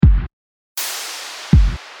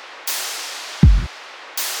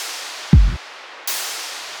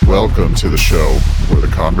Welcome to the show where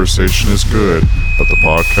the conversation is good, but the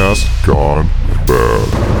podcast gone bad.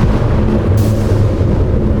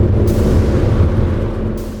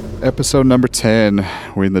 Episode number 10.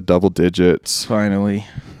 We're in the double digits. Finally.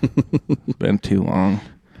 Been too long.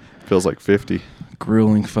 Feels like 50.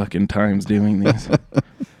 Grueling fucking times doing these.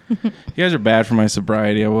 You guys are bad for my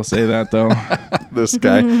sobriety, I will say that though. This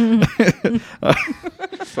guy.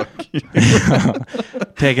 Fuck you.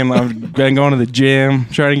 I've been going to the gym,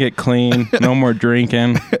 trying to get clean, no more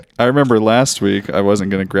drinking. I remember last week I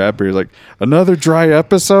wasn't going to grab beer. Like, another dry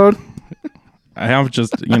episode? I'm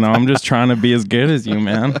just trying to be as good as you,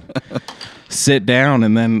 man. Sit down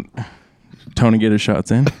and then Tony get his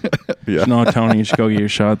shots in. Yeah. No, Tony, you should go get your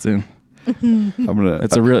shots in.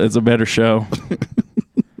 It's a better show.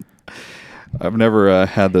 I've never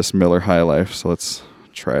had this Miller High Life, so let's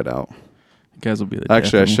try it out. You guys will be the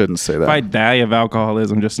Actually, I death of me. shouldn't say that. If I die of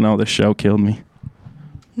alcoholism, just know the show killed me.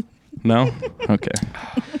 No? Okay.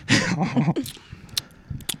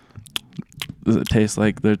 Does it taste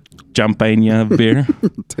like the champagne of beer?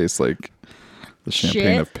 It tastes like the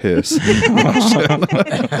champagne of piss.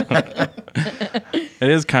 It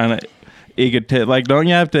is kind of egotistic. Like, don't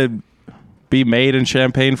you have to be made in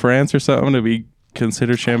Champagne, France or something to be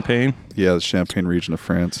considered champagne? Yeah, the Champagne region of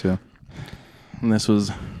France, yeah. And this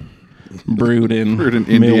was brewed in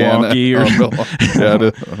Indiana. Milwaukee or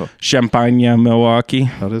Yeah, Champagne, Milwaukee.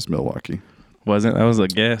 that is Milwaukee. Wasn't? That was a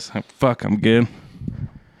guess. Fuck, I'm good.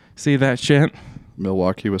 See that shit?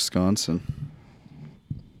 Milwaukee, Wisconsin.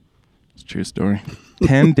 It's a true story.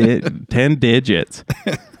 10 digits.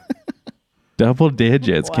 Double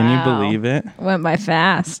digits. Wow. Can you believe it? Went by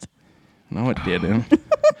fast. No, it didn't.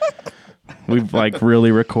 We've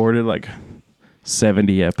really recorded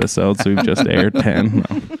 70 episodes. We've just aired 10.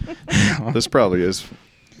 No. This probably is.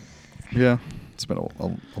 Yeah, it's been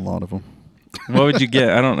a lot of them. What would you get?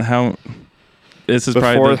 I don't know how. This is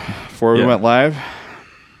Before we went live,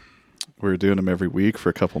 we were doing them every week for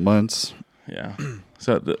a couple months. Yeah.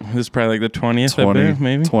 So this is probably the 20th, I bet,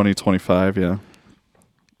 maybe? 2025, yeah.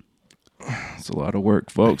 It's a lot of work,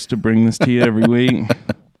 folks, to bring this to you every week.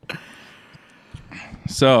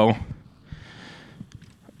 So,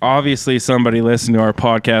 obviously somebody listened to our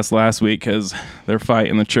podcast last week because they're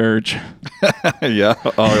fighting the church. Yeah,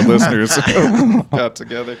 all our listeners got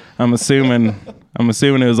together. I'm assuming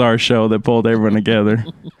it was our show that pulled everyone together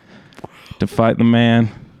to fight the man.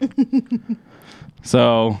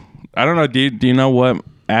 So, I don't know. Do you know what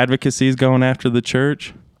advocacy is going after the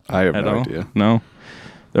church? I have at no all? idea. No.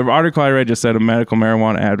 The article I read just said a medical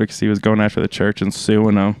marijuana advocacy was going after the church and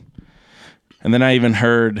suing them. And then I even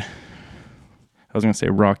heard, I was going to say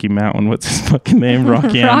Rocky Mountain. What's his fucking name?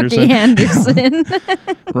 Rocky Anderson.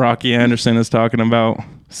 Rocky Anderson is talking about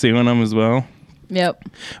suing them as well. Yep.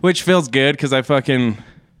 Which feels good because I fucking,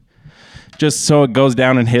 just so it goes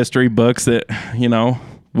down in history books that,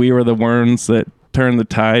 we were the ones that turned the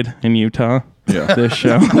tide in Utah. Yeah. This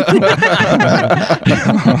show.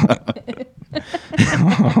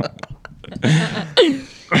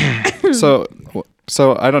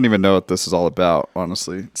 So I don't even know what this is all about,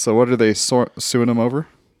 honestly. So what are they suing him over?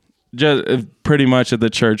 Just pretty much that the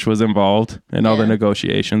church was involved in all the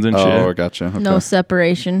negotiations and shit. Oh, gotcha. Okay. No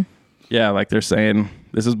separation. Yeah, they're saying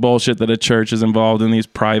this is bullshit that a church is involved in these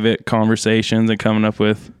private conversations and coming up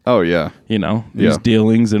with, Oh, yeah. these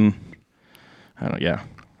dealings and yeah.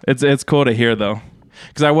 It's cool to hear though.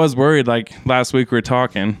 Because I was worried, last week we were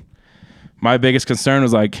talking, my biggest concern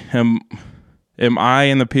was am I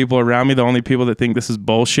and the people around me the only people that think this is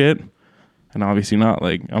bullshit? And obviously not.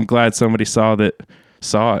 I'm glad somebody saw it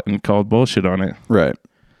and called bullshit on it. Right.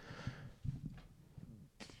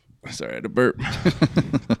 Sorry, I had to burp.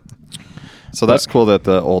 So that's cool that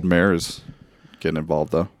the old mayor is getting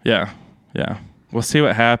involved, though. Yeah. We'll see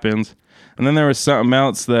what happens. And then there was something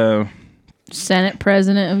else, the Senate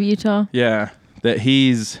president of Utah. Yeah, that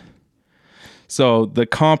so the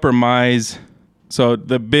compromise, so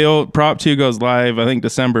the bill, Prop 2 goes live, I think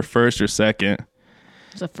December 1st or 2nd.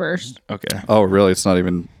 It's the first. Okay. Oh, really? It's not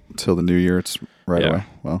even till the new year. It's right Yeah. away.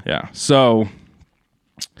 Well, Yeah. So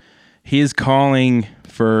he's calling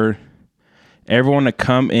for everyone to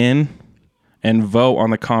come in and vote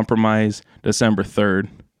on the compromise December 3rd.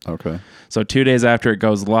 okay. So 2 days after it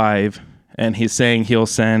goes live, and he's saying he'll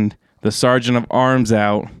send the sergeant of arms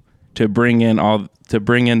out to bring in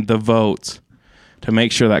the votes to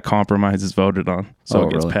make sure that compromise is voted on so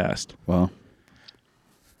it gets really? passed. Well,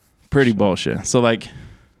 Pretty bullshit. So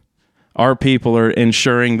our people are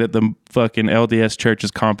ensuring that the fucking LDS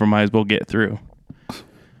church's compromise will get through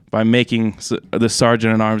by making the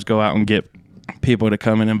sergeant at arms go out and get people to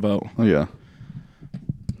come in and vote. oh, yeah.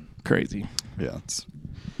 Crazy. Yeah.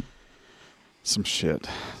 some shit.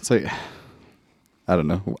 It's like, I don't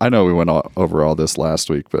know. I know we went over all this last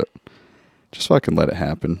week, but just fucking let it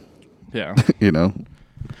happen. Yeah. You know?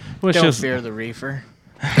 Well, it's Don't just, fear the reefer.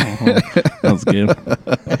 that's good.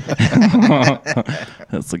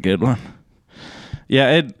 That's a good one.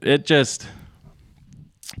 Yeah, it's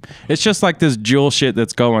just like this Juul shit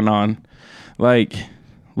that's going on. Like,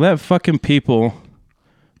 let fucking people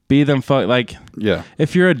be them. Like, Yeah.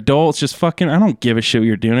 if you're adults, just fucking. I don't give a shit what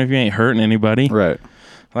you're doing if you ain't hurting anybody. Right.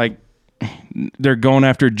 Like, they're going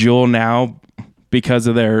after Juul now because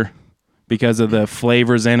of the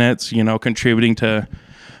flavors in it. You know, contributing to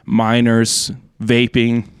minors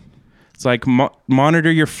vaping. It's like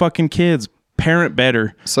monitor your fucking kids. Parent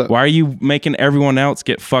better. So- why are you making everyone else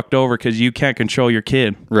get fucked over because you can't control your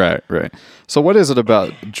kid? Right. So what is it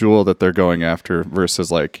about Juul that they're going after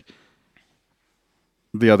versus like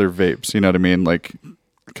the other vapes? You know what I mean? Like,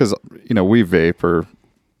 because, you know, we vape or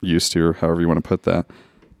used to, or however you want to put that,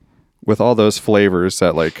 with all those flavors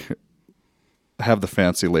that like have the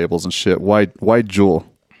fancy labels and shit. Why Juul?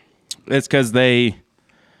 It's because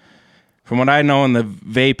from what I know in the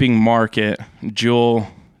vaping market, Juul,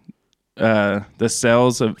 the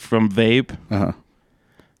sales from vape,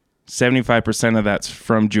 75% of that's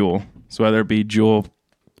from Juul. So whether it be Juul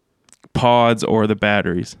pods or the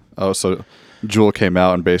batteries, Oh, so Juul came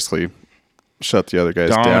out and basically shut the other guys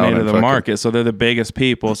down. dominated and the fucking- market. So they're the biggest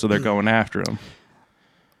people. So they're going after them.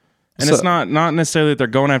 And So- it's not necessarily that they're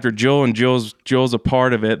going after Juul, and Juul's a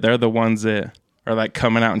part of it. They're the ones that are like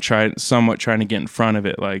coming out and trying to get in front of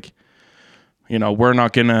it. Like, you know,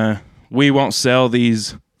 we won't sell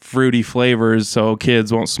these fruity flavors so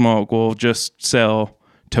kids won't smoke. We'll just sell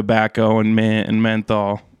tobacco and mint and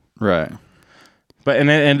menthol. Right. But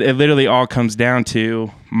and it literally all comes down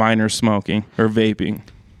to minor smoking or vaping.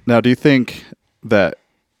 Now, do you think that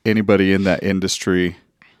anybody in that industry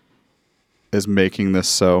is making this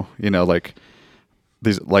so, you know, like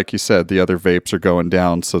these, like you said, the other vapes are going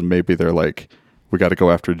down, so maybe they're like, we got to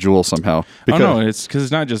go after Juul somehow. Oh no, it's because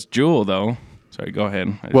it's not just Juul though. Sorry, go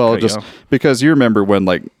ahead. Well, just because you remember when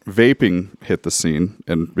like vaping hit the scene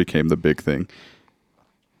and became the big thing.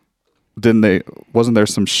 Wasn't there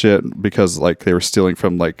some shit because like they were stealing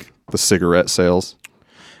from like the cigarette sales?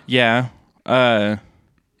 Yeah.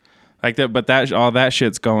 Like that, but all that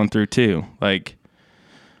shit's going through too. Like,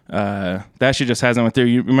 that shit just hasn't went through.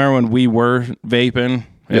 You remember when we were vaping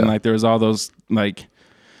and like there was all those, like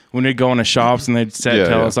when we'd go into shops and they'd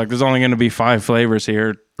tell us like there's only going to be 5 flavors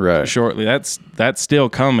here shortly. That's still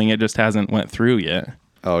coming. It just hasn't went through yet.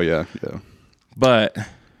 Oh yeah. But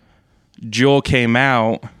Juul came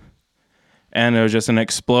out and it was just an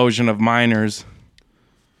explosion of minors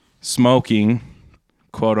smoking,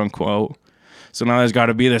 quote unquote. So now there's got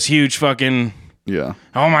to be this huge fucking, oh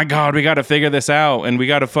my God, we got to figure this out and we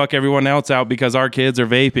got to fuck everyone else out because our kids are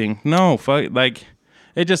vaping. No, fuck, like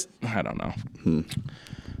it just, I don't know.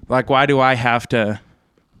 Like, why do I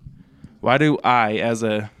as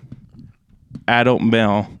a adult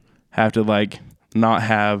male have to like not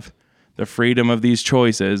have the freedom of these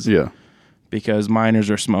choices? Yeah. Because minors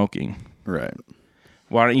are smoking. Right.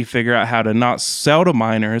 Why don't you figure out how to not sell to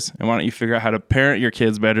minors, and why don't you figure out how to parent your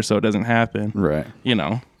kids better so it doesn't happen? Right. You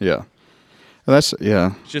know? Yeah. That's,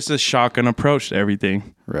 yeah. It's just a shotgun approach to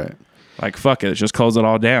everything. Right. Like, fuck it, let's just close it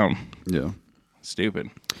all down. Yeah. Stupid.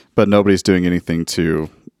 But nobody's doing anything to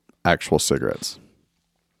actual cigarettes.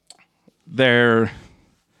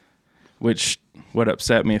 Which would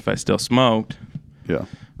upset me if I still smoked, Yeah.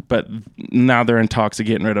 but now they're in talks of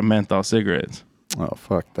getting rid of menthol cigarettes. Oh,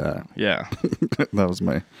 fuck that. Yeah. That was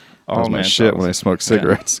my All my shit when I smoked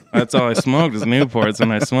cigarettes. Yeah. That's all I smoked is Newports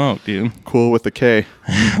when I smoked, dude. Cool with the K.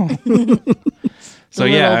 So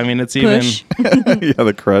yeah, I mean, it's push. Yeah,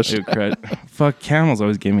 the crush. Dude, fuck, Camels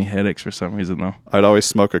always give me headaches for some reason though. I'd always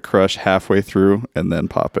smoke a crush halfway through and then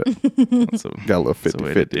pop it. That's Got a little that's the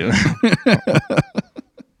way to 50-50. do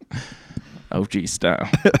it. OG style.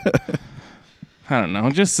 I don't know,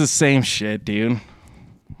 just the same shit, dude.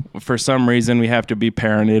 For some reason, we have to be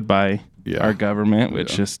parented by our government,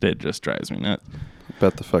 which it just drives me nuts.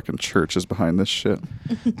 Bet the fucking church is behind this shit.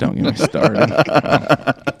 Don't get me started.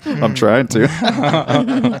 I'm trying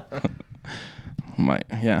to.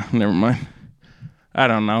 Never mind. I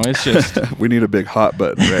don't know. It's just We need a big hot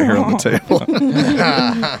button right here on the table.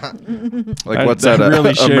 Like, what's that that?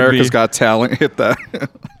 really should America's be. Got Talent. Hit that.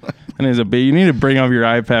 you need to bring over your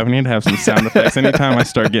iPad. We need to have some sound effects. Anytime I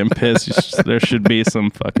start getting pissed, there should be some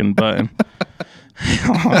fucking button.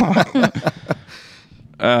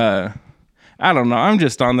 I don't know. I'm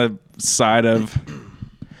just on the side of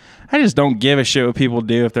I just don't give a shit what people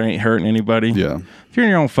do if they ain't hurting anybody. Yeah. If you're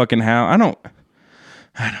in your own fucking house, I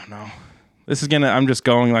don't know. I'm just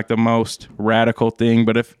going like the most radical thing,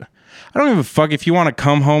 but I don't give a fuck if you want to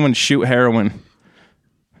come home and shoot heroin.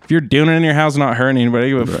 If you're doing it in your house, not hurting anybody,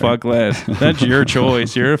 give a fuck less. That's your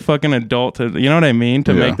choice. You're a fucking adult to, you know what I mean?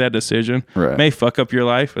 To make that decision. Right. May fuck up your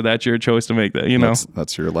life, but that's your choice to make that, you know?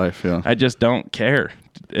 That's your life, yeah. I just don't care.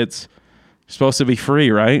 It's supposed to be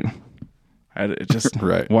free, right?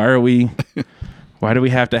 Right. Why do we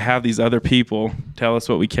have to have these other people tell us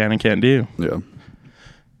what we can and can't do? Yeah.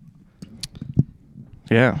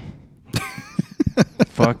 Yeah.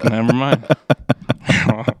 Fuck, never mind.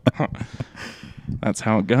 That's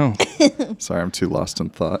how it goes. Sorry, I'm too lost in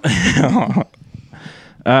thought.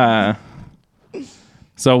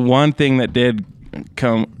 So one thing that did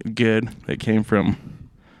come good that came from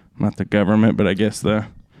not the government, but I guess the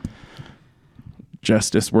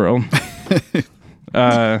justice world.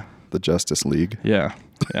 The Justice League. Yeah.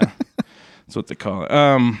 That's what they call it.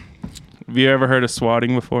 Have you ever heard of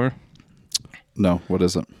swatting before? No, what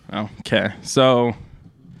is it? Oh, okay. So,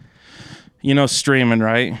 streaming,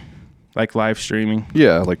 right? Like live streaming.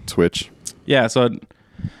 Yeah, like Twitch. Yeah, so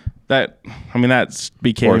that's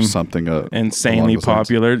became Or something insanely along those lines.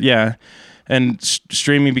 popular. Yeah. And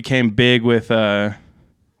streaming became big with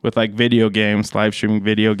like video games, live streaming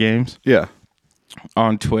video games Yeah.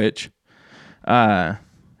 on Twitch. And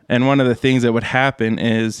one of the things that would happen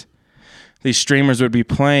is these streamers would be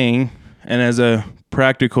playing, and as a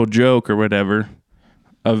practical joke or whatever,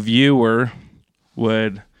 a viewer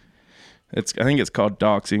would, I think it's called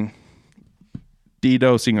doxing.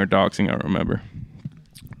 DDoSing or doxing, I don't remember.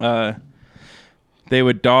 They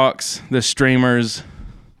would dox the streamer's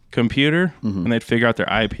computer, and they'd figure out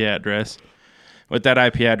their IP address. With that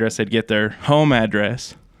IP address, they'd get their home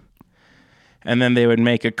address, and then they would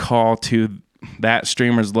make a call to that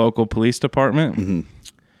streamer's local police department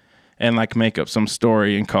and like make up some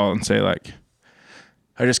story and call and say like,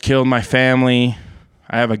 I just killed my family,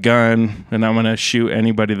 I have a gun, and I'm going to shoot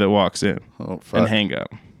anybody that walks in and hang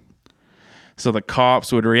up. So the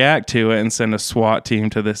cops would react to it and send a SWAT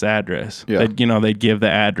team to this address. Yeah. They'd give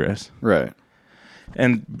the address. Right.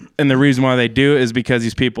 And the reason why they do it is because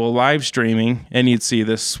these people are live streaming, and you'd see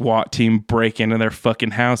this SWAT team break into their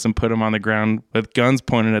fucking house and put them on the ground with guns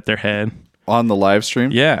pointed at their head. On the live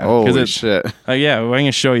stream? Yeah. Holy shit. Yeah, well, I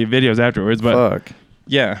can show you videos afterwards, but Fuck.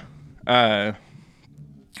 yeah.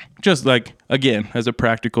 Just like, again, as a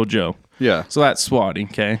practical joke. Yeah. So that's swatting,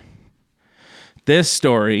 okay? This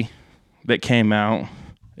story that came out,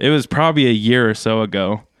 it was probably a year or so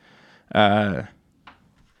ago.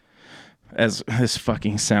 As this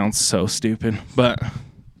fucking sounds so stupid, but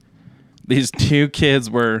these two kids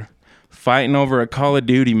were fighting over a Call of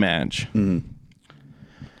Duty match.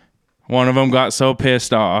 One of them got so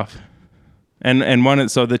pissed off, and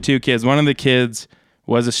the two kids, one of the kids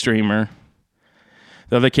was a streamer.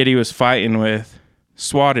 The other kid he was fighting with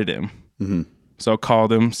swatted him. So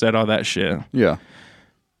called him, said all that shit. Yeah.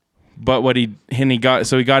 But he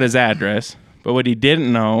got his address. But what he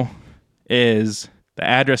didn't know is the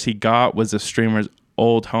address he got was the streamer's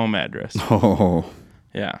old home address. Oh.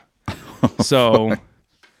 Yeah. So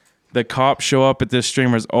the cops show up at this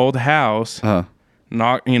streamer's old house.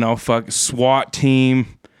 Fuck SWAT team.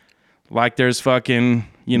 Like there's fucking,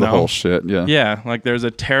 The whole shit, yeah. Yeah, like there's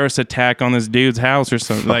a terrorist attack on this dude's house or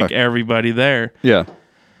something. Fuck. Like everybody there. Yeah.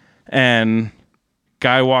 And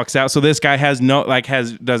guy walks out. So this guy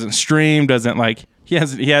doesn't stream, doesn't like, he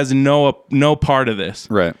has no part of this.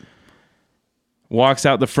 Right. Walks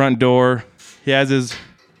out the front door. He has his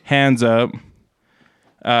hands up.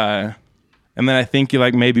 And then I think he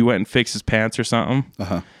like maybe went and fixed his pants or something.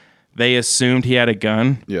 They assumed he had a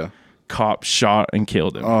gun. Yeah. Cop shot and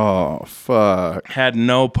killed him. Oh, fuck. Had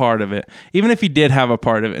no part of it. Even if he did have a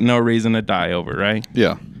part of it, no reason to die over, right?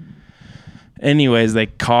 Yeah. Anyways, they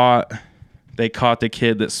caught the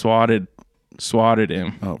kid that swatted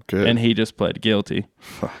him. Oh, good. And he just pled guilty.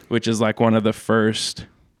 Fuck. Which is like one of the first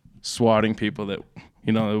swatting people that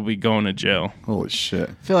will be going to jail. Holy shit.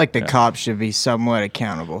 I feel like the cops should be somewhat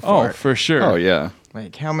accountable for it. For sure. Oh, yeah.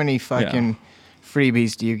 Like, how many fucking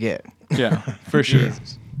freebies do you get? Yeah, for sure.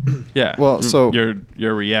 Yeah. Well, so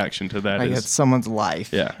your reaction to that Like, is it's someone's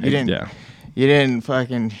life. yeah, You didn't. yeah. You didn't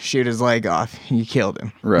fucking shoot his leg off. You killed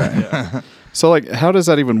him. right. So, like, how does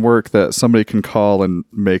that even work that somebody can call and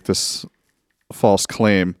make this false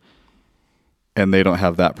claim and they don't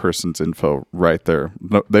have that person's info right there?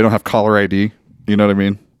 No, they don't have caller ID. You know what I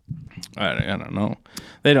mean? I don't know.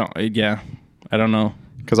 They don't. Yeah, I don't know.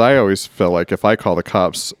 Because I always feel like if I call the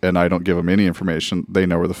cops and I don't give them any information, they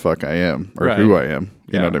know where the fuck I am or Right. who I am.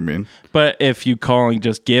 You Yeah. know what I mean? But if you call and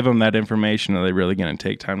just give them that information, are they really going to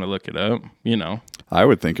take time to look it up? I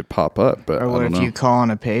would think it'd pop up, but Or I what don't if know. you call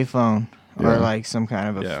on a payphone or Yeah. like some kind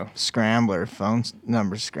of a Yeah. scrambler, phone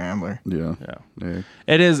number scrambler. Yeah. Yeah. Yeah.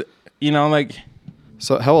 It is, like,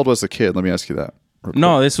 So how old was the kid? Let me ask you that. real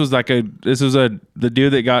no, quick. this was the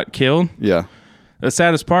dude that got killed. Yeah. The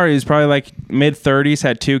saddest part, he's probably like mid-30s,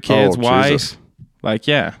 had 2 kids, Oh, wife. Jesus. Like,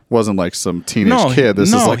 yeah. Wasn't like some teenage No, kid. This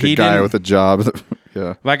is no, like a he guy didn't- with a job.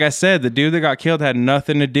 Yeah. Like I said, the dude that got killed had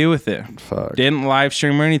nothing to do with it. Fuck. Didn't live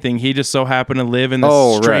stream or anything. He just so happened to live in the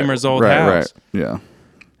Oh, streamer's old right, house. Right. Yeah.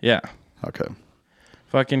 Yeah. Okay.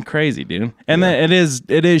 Fucking crazy, dude. And then it is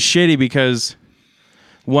shitty because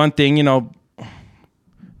one thing,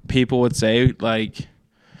 people would say, like,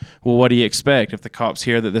 well, what do you expect? If the cops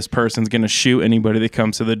hear that this person's going to shoot anybody that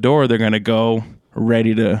comes to the door, they're going to go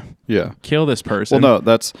ready to Yeah. kill this person. Well, no,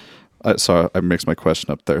 that's. Sorry, I mixed my question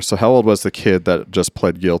up there. So, how old was the kid that just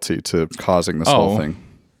pled guilty to causing this whole Oh.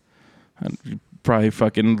 thing? Probably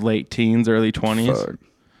fucking late teens, early 20s. Fuck.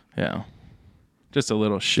 Yeah. Just a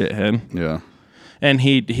little shithead. Yeah. And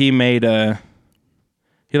he made a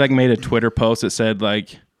Twitter post that said,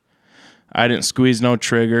 like, I didn't squeeze no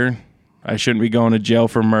trigger. I shouldn't be going to jail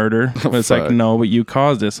for murder. But it's like, Fuck. no, but you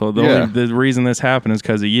caused it. So the reason this happened is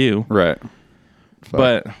because of you. Right. Fuck.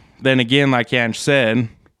 But then again, like Ange said,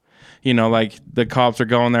 like the cops are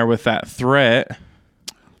going there with that threat.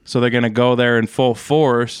 So they're going to go there in full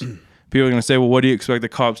force. People are going to say, well, what do you expect the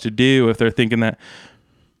cops to do if they're thinking that?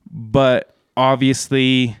 But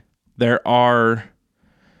obviously there are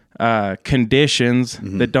conditions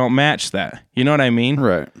that don't match that. You know what I mean?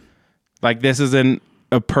 Right. Like, this is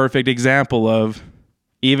a perfect example of,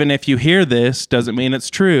 even if you hear this, doesn't mean it's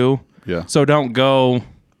true. Yeah. So don't go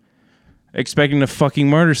expecting to fucking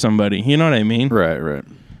murder somebody. You know what I mean? Right. Right.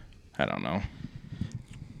 I don't know.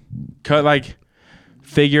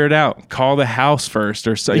 Figure it out. Call the house first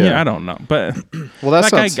or something. Yeah. I don't know. But Well,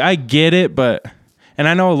 that like, sounds. I get it, but, and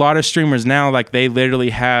I know a lot of streamers now, like, they literally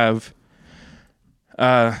have,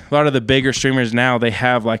 a lot of the bigger streamers now, they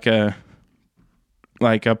have like a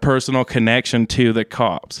personal connection to the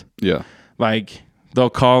cops. Yeah. Like, they'll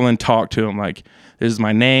call and talk to them. Like, this is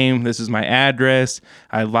my name. This is my address.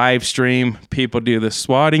 I live stream. People do the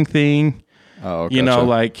swatting thing. Oh. You know,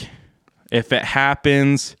 like, if it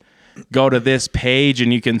happens, go to this page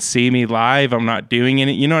and you can see me live. I'm not doing it.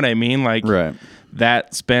 You know what I mean? Like, Right.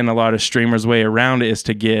 that's been a lot of streamers' way around it, is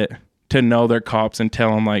to get to know their cops and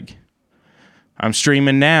tell them, like, I'm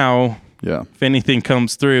streaming now. Yeah. If anything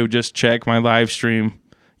comes through, just check my live stream.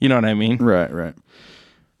 You know what I mean? Right. Right.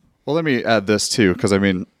 Well, let me add this too, because I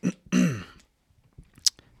mean,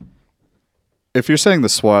 if you're saying the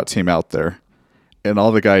SWAT team out there, and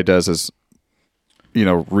all the guy does is,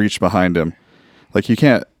 reach behind him, like, you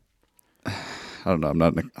can't. I don't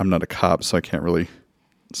know. I'm not a cop, so I can't really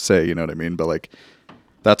say. You know what I mean? But like,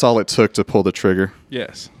 that's all it took to pull the trigger.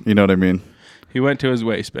 Yes. You know what I mean? He went to his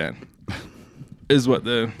waistband. Is what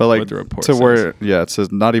the But like, what the report to says. where, it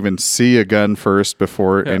says not even see a gun first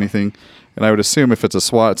before Yeah. anything. And I would assume if it's a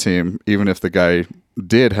SWAT team, even if the guy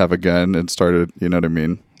did have a gun and started, you know what I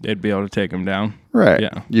mean? they'd be able to take him down. Right.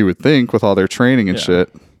 Yeah. You would think with all their training and Yeah.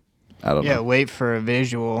 shit. I don't Yeah, know. wait for a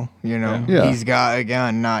visual. Yeah. He's got a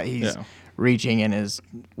gun, not he's Yeah. reaching in his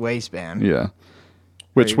waistband. Yeah.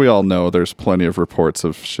 Which Right. we all know there's plenty of reports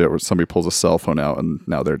of shit where somebody pulls a cell phone out and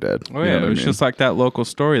now they're dead. Oh You yeah, know it what was I mean? just like that local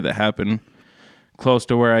story that happened close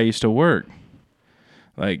to where I used to work.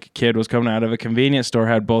 Like, a kid was coming out of a convenience store,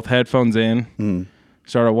 had both headphones in,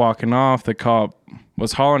 started walking off. The cop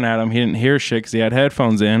was hollering at him. He didn't hear shit because he had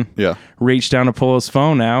headphones in. Yeah. Reached down to pull his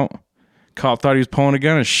phone out. Cop thought he was pulling a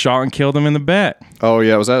gun and shot and killed him in the back. Oh,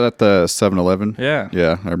 yeah. Was that at the 7-Eleven? Yeah.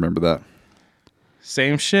 Yeah, I remember that.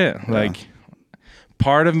 Same shit. Like,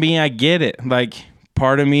 part of me, I get it. Like,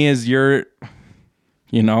 part of me is you're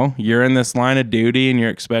in this line of duty and you're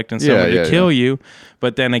expecting someone to kill you.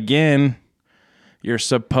 But then again, you're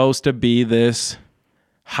supposed to be this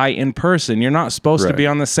heightened person. You're not supposed to Right. be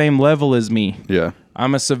on the same level as me. Yeah.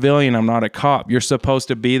 I'm a civilian. I'm not a cop. You're supposed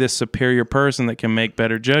to be this superior person that can make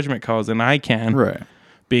better judgment calls than I can, Right.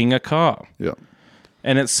 being a cop. Yeah.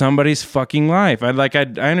 And it's somebody's fucking life. I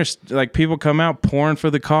understand, like, people come out pouring for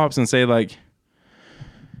the cops and say, like,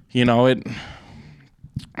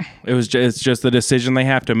 it's just the decision they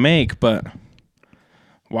have to make. But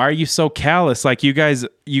why are you so callous? Like, you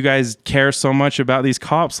guys care so much about these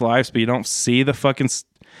cops' lives, but you don't see the fucking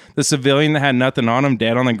the civilian that had nothing on him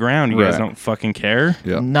dead on the ground. You guys Right. don't fucking care.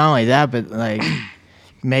 Yeah. Not only that, but like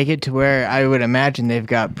make it to where I would imagine they've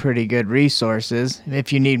got pretty good resources.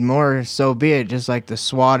 If you need more, so be it. Just like the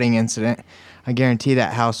swatting incident, I guarantee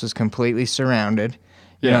that house was completely surrounded.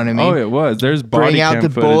 You know what I mean? Oh, it was. There's body Bring out cam the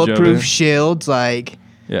footage of bulletproof it. shields, like.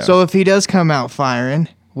 Yeah. So if he does come out firing,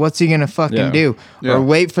 What's he gonna fucking Yeah. do? Yeah. Or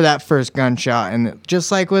wait for that first gunshot? And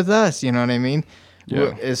just like with us, you know what I mean?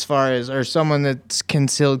 Yeah. As far as, or someone that's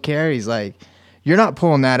concealed carries, like, you're not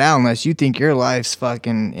pulling that out unless you think your life's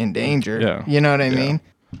fucking in danger. Yeah. You know what I mean?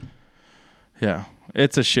 Yeah.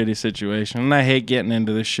 It's a shitty situation. And I hate getting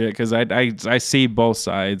into this shit because I see both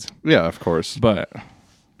sides. Yeah, of course. But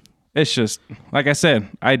it's just, like I said,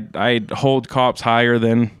 I hold cops higher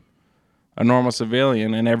than a normal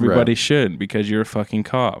civilian, and everybody Right. should, because you're a fucking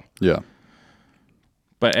cop. Yeah.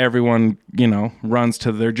 But everyone, runs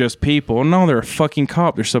to they're just people. No, they're a fucking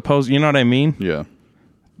cop. They're supposed, you know what I mean? Yeah.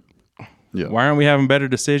 Yeah. Why aren't we having better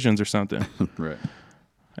decisions or something? Right.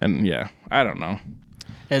 And yeah, I don't know.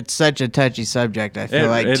 It's such a touchy subject, I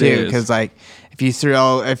feel It too, is. because like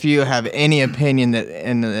if you have any opinion that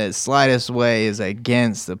in the slightest way is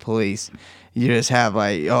against the police, you just have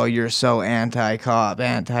like, oh, you're so anti-cop,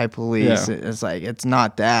 anti-police. Yeah. It's like, it's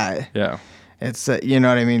not that. Yeah. It's you know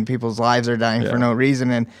what I mean. People's lives are dying Yeah. for no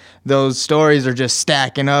reason, and those stories are just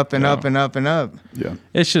stacking up and Yeah. up and up and up. Yeah.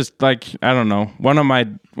 It's just like, I don't know. One of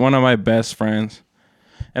my best friends,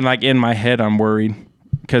 and like in my head I'm worried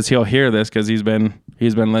because he'll hear this because he's been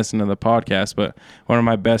listening to the podcast, but one of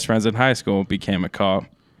my best friends in high school became a cop.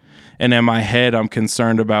 And in my head I'm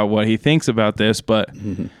concerned about what he thinks about this, but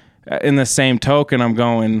in the same token I'm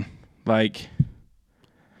going like,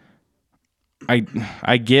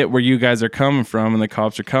 I get where you guys are coming from and the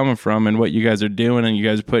cops are coming from and what you guys are doing, and you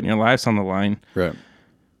guys are putting your lives on the line. Right.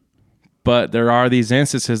 But there are these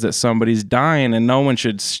instances that somebody's dying and no one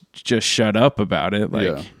should just shut up about it.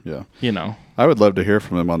 Like, Yeah. I would love to hear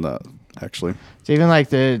from him on that, actually. It's even like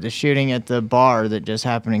the shooting at the bar that just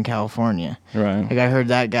happened in California. right. Like I heard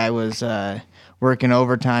that guy was working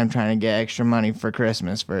overtime trying to get extra money for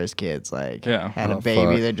Christmas for his kids. Like, Yeah. had a Oh,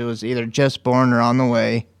 baby fuck. that was either just born or on the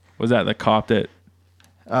way. Was that the cop that?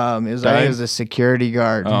 It was Died? it was a security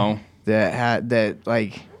guard Oh. that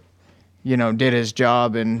did his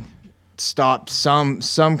job and stopped some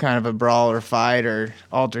kind of a brawl or fight or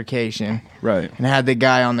altercation, Right. and had the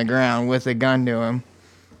guy on the ground with a gun to him.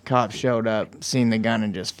 Cops showed up, seen the gun,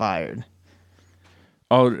 and just fired.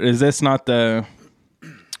 Oh, is this not the?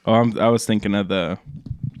 Oh, I was thinking of the.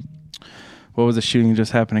 What was the shooting that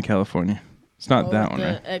just happened in California? It's not that one,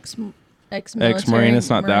 right? Ex-Marine. It's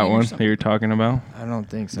not that one that you're talking about. I don't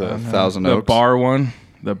think so. The no. Thousand The Oaks. bar one,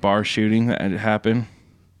 the bar shooting that happened.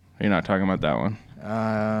 You're not talking about that one.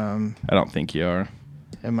 I don't think you are.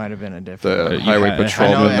 It might have been a different The one. You highway had- I know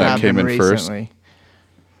patrolman that came in first.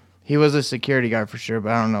 He was a security guard for sure,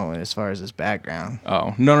 but I don't know as far as his background.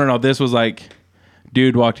 Oh, no. This was like,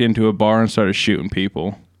 dude walked into a bar and started shooting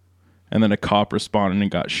people, and then a cop responded and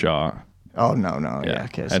got shot. Oh no, yeah,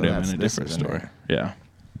 okay, so had to have that's been a this different isn't story. it. Yeah,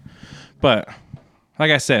 but like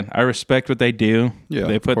I said, I respect what they do. Yeah,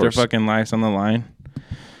 they of put their course. fucking lives on the line.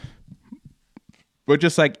 But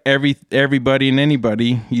just like everybody and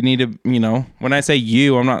anybody, you need to, when I say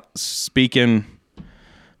you, I'm not speaking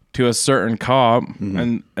to a certain cop,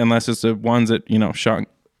 and unless it's the ones that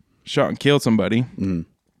shot and killed somebody.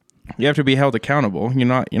 You have to be held accountable. You're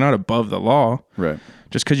not above the law. Right.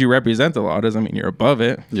 Just because you represent the law doesn't mean you're above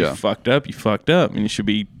it. If Yeah. you fucked up, and you should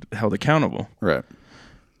be held accountable. Right.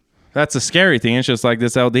 That's the scary thing. It's just like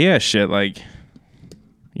this LDS shit. Like,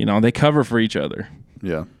 they cover for each other,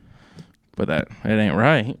 Yeah. but it ain't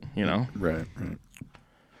right. Right.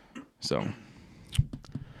 So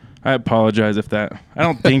I apologize if that. I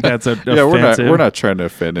don't think that's a Yeah, offensive. we're not trying to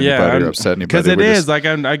offend anybody or upset anybody. Because it We're is just- like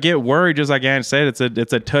I get worried. Just like Ange said,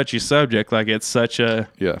 it's a touchy subject. Like it's such a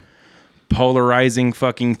Yeah. polarizing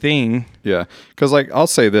fucking thing. Yeah, because like I'll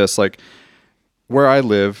say this, like where I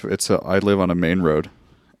live, I live on a main road,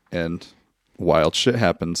 and wild shit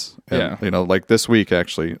happens. And, Yeah. like this week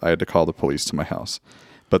actually, I had to call the police to my house,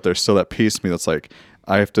 but there's still that piece of me that's like,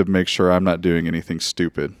 I have to make sure I'm not doing anything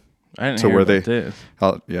stupid. I didn't To hear where about they- this.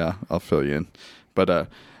 I'll fill you in, but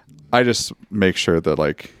I just make sure that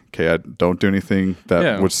like, okay, I don't do anything that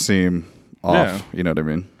Yeah. would seem off. Yeah. You know what I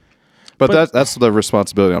mean? But But- that's the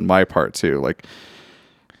responsibility on my part too. Like,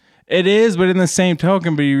 It is, but in the same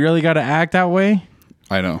token, but you really got to act that way.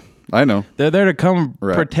 I know. They're there to come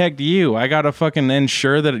Right. protect you. I got to fucking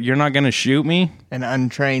ensure that you're not going to shoot me. An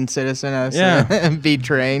untrained citizen has Yeah. to be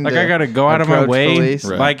trained. Like to I got to go out of my approach way. police.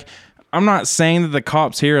 Right. Like I'm not saying that the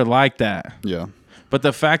cops here are like that, Yeah. but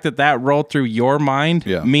the fact that rolled through your mind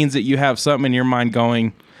Yeah. means that you have something in your mind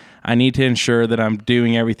going, I need to ensure that I'm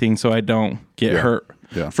doing everything so I don't get Yeah. hurt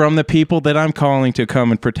Yeah. from the people that I'm calling to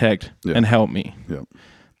come and protect Yeah. and help me. Yeah.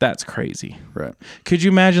 That's crazy. Right. Could you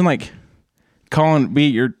imagine like calling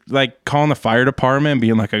the fire department and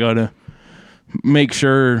being like, I gotta make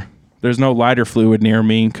sure there's no lighter fluid near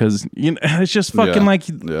me because it's just fucking like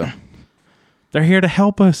Yeah. they're here to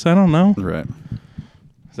help us. I don't know. Right.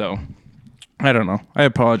 So I don't know. I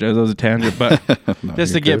apologize. That was a tangent, but No,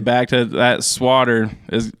 just you're to get good. back to that swatter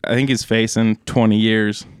I think he's facing 20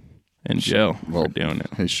 years in jail Well, for doing it.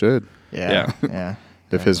 He should. Yeah. Yeah.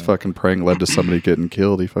 If his fucking prank led to somebody getting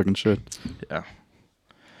killed, he fucking should. Yeah.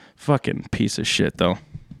 Fucking piece of shit though.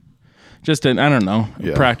 Just I don't know,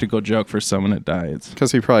 Yeah. practical joke for someone that died.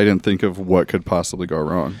 Because he probably didn't think of what could possibly go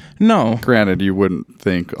wrong. No, Granted, you wouldn't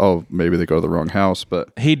think, oh, maybe they go to the wrong house, but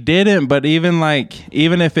he didn't. But even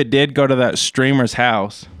if it did go to that streamer's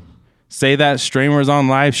house, say that streamer's on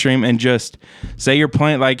live stream and just say you're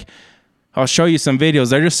playing, like, I'll show you some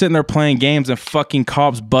videos. They're just sitting there playing games and fucking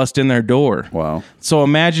cops bust in their door. wow. So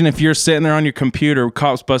imagine if you're sitting there on your computer,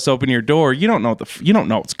 cops bust open your door. You don't know you don't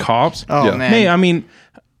know it's cops. Oh Yeah. man. Hey, I mean,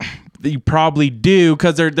 you probably do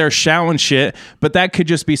because they're shouting shit, but that could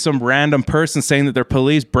just be some random person saying that they're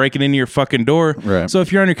police breaking into your fucking door. Right. So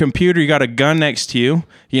if you're on your computer, you got a gun next to you.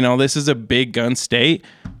 This is a big gun state.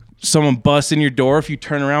 Someone busts in your door. If you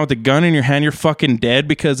turn around with a gun in your hand, you're fucking dead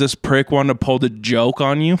because this prick wanted to pull the joke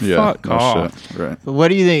on you. Yeah. Fuck no off. shit. Right. But what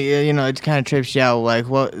do you think? It kind of trips you out. Like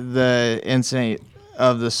what the incident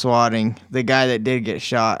of the swatting, the guy that did get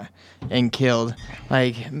shot and killed.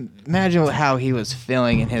 Like, imagine how he was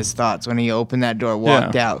feeling in his thoughts when he opened that door,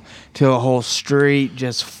 walked out to a whole street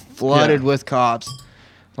just flooded Yeah. with cops.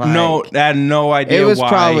 Like, No, I had no idea it was why.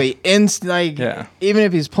 probably Yeah. even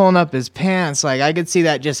if he's pulling up his pants, like I could see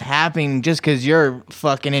that just happening just because you're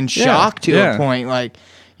fucking in shock to yeah. a point. Like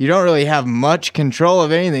you don't really have much control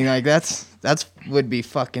of anything. Like that's would be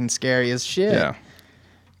fucking scary as shit. Yeah.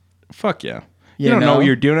 Fuck yeah. You You don't know know? what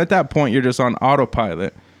you're doing at that point. You're just on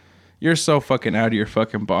autopilot. You're so fucking out of your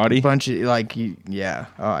fucking body. Bunch of yeah.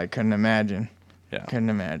 Oh, I couldn't imagine. Yeah. Couldn't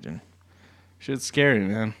imagine. Shit's scary,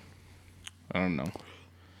 man. I don't know.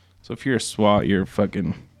 So if you're a SWAT, you're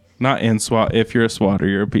fucking not in SWAT. If you're a SWATer,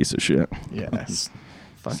 you're a piece of shit. Yes.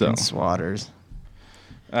 Fucking So. swatters.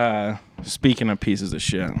 Speaking of pieces of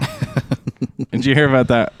shit, did you hear about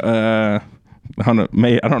that? I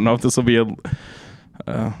don't know if this will be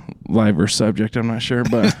a liver subject. I'm not sure,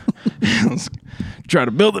 but let's try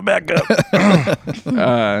to build it back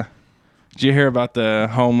up. Did you hear about the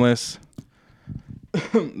homeless?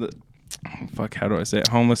 Fuck, how do I say it?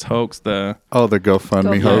 Homeless hoax. The GoFundMe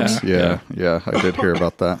GoFundMe. hoax. Yeah. I did hear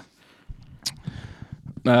about that.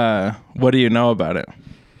 what do you know about it?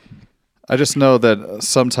 I just know that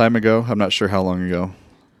some time ago, I'm not sure how long ago,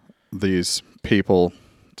 these people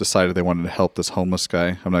decided they wanted to help this homeless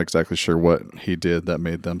guy. I'm not exactly sure what he did that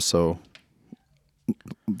made them so,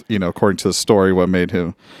 according to the story, what made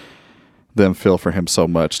them feel for him so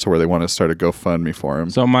much to where they want to start a GoFundMe for him.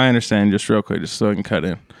 So my understanding, just real quick, just so I can cut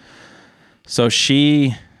in. So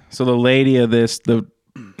the lady of this,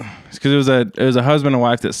 because it was a husband and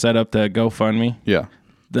wife that set up the GoFundMe. Yeah.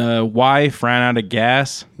 The wife ran out of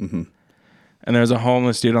gas, and there was a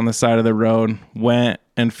homeless dude on the side of the road. Went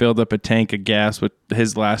and filled up a tank of gas with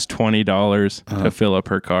his last $20 to fill up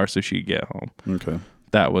her car so she could get home. Okay.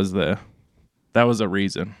 That was a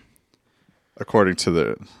reason. According to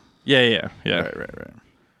the Yeah. Right.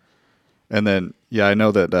 And then, I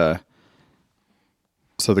know that,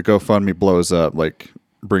 so the GoFundMe blows up, like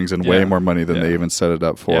brings in way Yeah. more money than they Yeah. even set it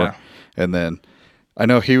up for. Yeah. And then I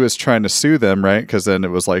know he was trying to sue them, right? Because then it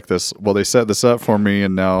was like this, well, they set this up for me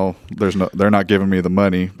and now they're not giving me the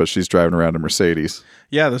money, but she's driving around a Mercedes.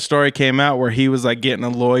 Yeah, the story came out where he was like getting a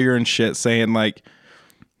lawyer and shit saying like,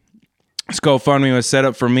 this GoFundMe was set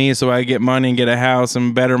up for me so I get money and get a house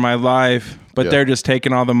and better my life. But Yeah. they're just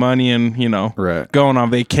taking all the money and, Right. going on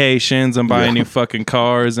vacations and buying Yeah. new fucking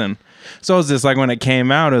cars. And so it's just like when it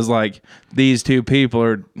came out, it was like these two people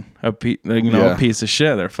are a piece of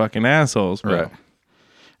shit. They're fucking assholes. But Right.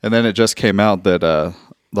 And then it just came out that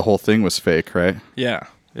the whole thing was fake, right? Yeah.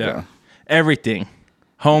 Yeah. Everything.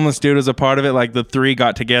 Homeless dude was a part of it. Like the three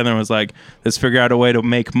got together and was like, let's figure out a way to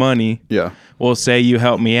make money. Yeah. We'll say you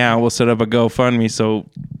help me out. We'll set up a GoFundMe so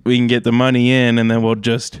we can get the money in and then we'll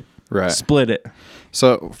just Right. split it.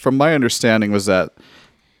 So from my understanding was that,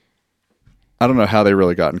 I don't know how they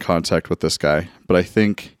really got in contact with this guy, but I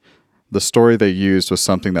think the story they used was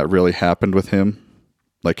something that really happened with him.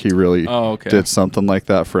 Like he really did something like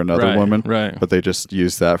that for another Right, woman, right. but they just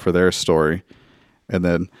used that for their story. And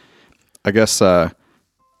then I guess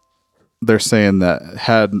they're saying that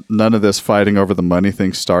had none of this fighting over the money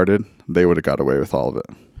thing started, they would have got away with all of it.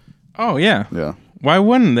 Oh, yeah. Yeah. Why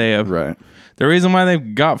wouldn't they have? Right. The reason why they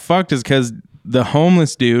got fucked is because the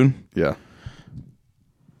homeless dude Yeah.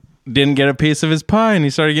 didn't get a piece of his pie and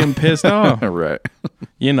he started getting pissed off. Right.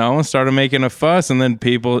 And started making a fuss. And then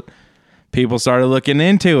people, people started looking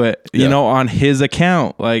into it, you Yeah. know, on his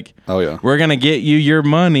account. Like, Oh yeah. we're going to get you your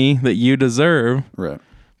money that you deserve. Right.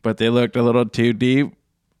 But they looked a little too deep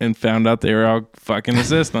and found out they were all fucking the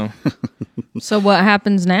system. So what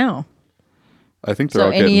happens now? I think they're So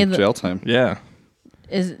all any getting of the- jail time. Yeah.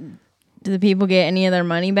 Do the people get any of their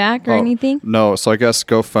money back or Oh, anything? No, so I guess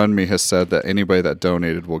GoFundMe has said that anybody that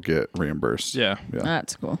donated will get reimbursed. Yeah. Yeah.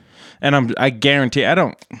 That's cool. And I guarantee,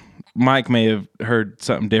 Mike may have heard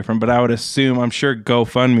something different, but I would assume, I'm sure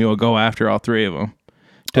GoFundMe will go after all three of them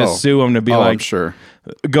to Oh. sue them to be I'm like, sure.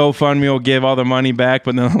 GoFundMe will give all the money back,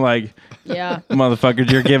 but then like, Yeah.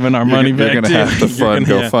 motherfuckers, you're giving our money back. You're gonna too. have to fund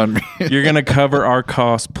You're gonna- GoFundMe. You're gonna cover our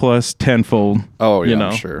costs plus tenfold. Oh yeah, you know.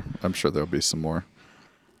 I'm sure. I'm sure there'll be some more.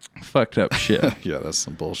 Fucked up shit. Yeah, that's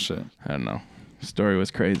some bullshit. I don't know. Story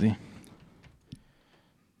was crazy.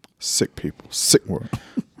 Sick people, sick world.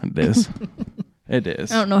 It is. It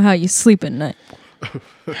is. I don't know how you sleep at night.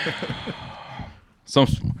 Some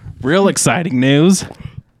real exciting news. You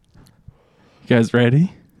guys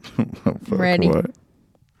ready? Oh, fuck, Ready. What?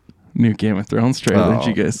 New Game of Thrones trailer.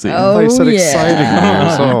 Did you guys see? Oh, I said yeah. exciting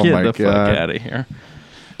news. Oh Get my the fuck god. out of here.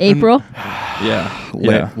 April? Yeah.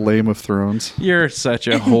 La- Yeah. Lame of Thrones. You're such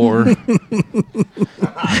a whore.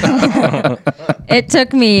 It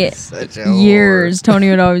took me Such a years. Tony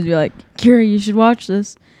would always be like, Kira, you should watch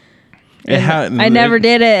this. I never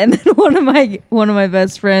did it, and then one of my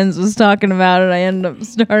best friends was talking about it. I ended up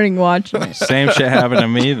starting watching it. Same shit happened to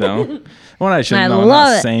me though. Well, I should I have known love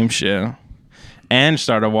that it. same shit. And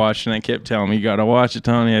started watching it. Kept telling me you gotta watch it,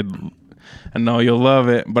 Tony. I know you'll love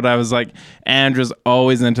it, but I was like, Andrew's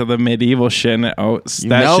always into the medieval shit, and always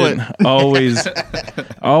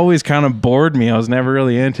kind of bored me. I was never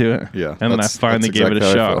really into it. Yeah, and then I that's finally gave exactly it a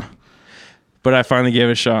how I shot. feel. But I finally gave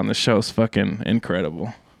it a shot, and the show's fucking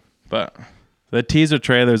incredible. But the teaser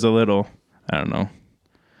trailer's a little, I don't know.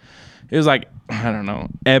 It was like, I don't know,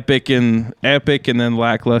 epic and then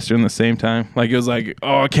lackluster in the same time. Like it was like,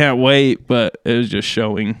 oh, I can't wait, but it was just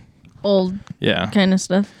showing, Old yeah, kind of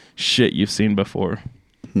stuff. shit you've seen before.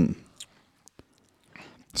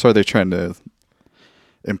 So are they trying to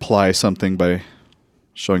imply something by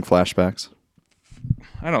showing flashbacks?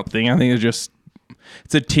 I think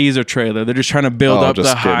it's a teaser trailer. They're just trying to build Oh, up the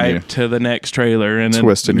just getting hype you. to the next trailer and then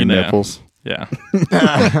Twisting your you know, nipples. Yeah,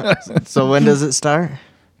 So when does it start?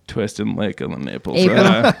 twist and lick of the nipples.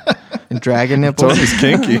 April. Dragon nipples, Tony's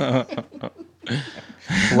kinky.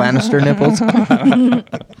 Lannister nipples.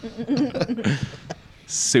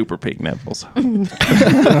 Super pink nipples.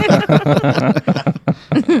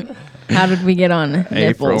 How did we get on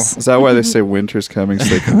April. nipples? Is that why they say winter's coming so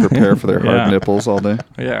they can prepare for their hard Yeah. nipples all day?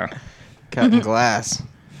 Yeah, Cutting glass.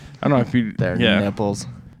 I don't know if you. Their yeah, nipples.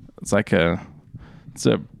 it's a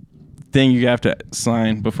thing you have to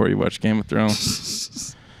sign before you watch Game of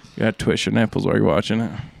Thrones. You gotta twist your nipples while you're watching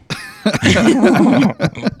it.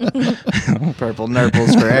 Purple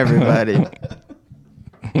nurples for everybody.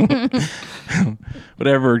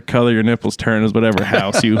 Whatever color your nipples turn is whatever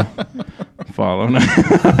house you follow.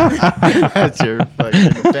 That's your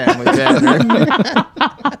fucking family banner.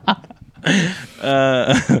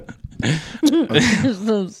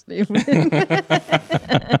 So stupid.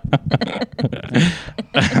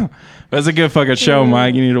 That's a good fucking show,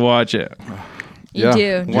 Mike. You need to watch it. You Yeah.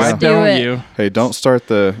 do. Why Just do don't it. you? Hey, don't start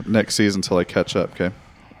the next season until I catch up, okay?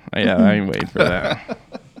 Yeah, I ain't waiting for that.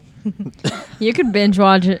 You could binge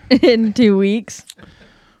watch it in 2 weeks.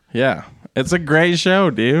 Yeah, it's a great show,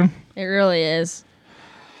 dude. It really is.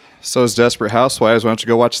 So is Desperate Housewives. Why don't you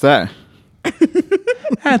go watch that?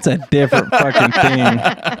 That's a different fucking thing.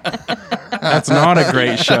 That's not a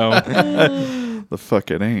great show. The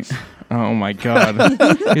fuck it ain't. Oh my god,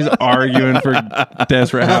 he's arguing for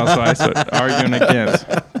Desperate Housewives, but arguing against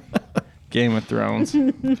Game of Thrones.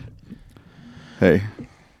 Hey,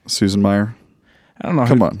 Susan Meyer. I don't know.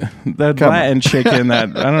 Come who- on. That Come Latin chick in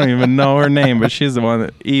that. I don't even know her name, but she's the one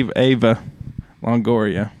that Ava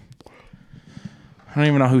Longoria. I don't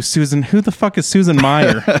even know who Susan. Who the fuck is Susan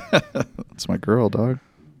Meyer? It's my girl, dog.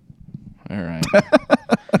 All right.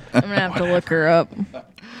 I'm gonna have to look her up.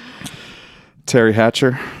 Terry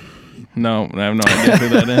Hatcher. No, I have no idea who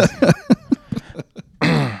that is.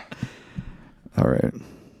 All right.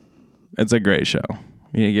 It's a great show.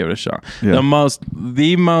 You need to give it a shot. Yeah. The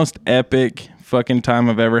most epic fucking time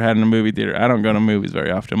I've ever had in a movie theater. I don't go to movies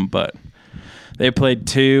very often, but they played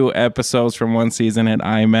 2 episodes from one season at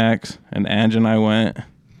IMAX, and Ange and I went.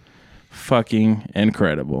 Fucking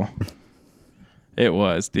incredible. It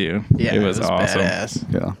was, dude. Yeah, it was awesome.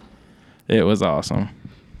 Badass. Yeah. It was awesome.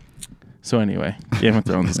 So anyway, Game of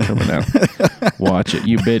Thrones is coming out. Watch it,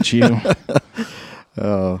 you bitch, you.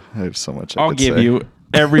 Oh, there's so much. I'll could give say. you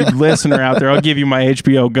every listener out there, I'll give you my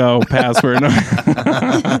HBO Go password. We're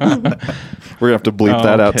gonna have to bleep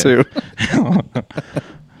that out too.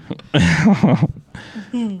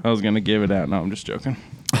 I was gonna give it out. No, I'm just joking.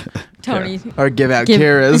 Tony, Or give out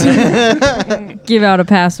Kira's. give out a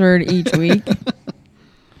password each week.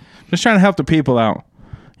 Just trying to help the people out.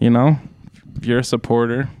 You know, if you're a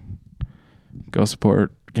supporter, go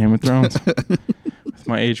support Game of Thrones with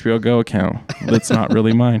my HBO Go account. That's not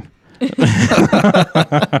really mine.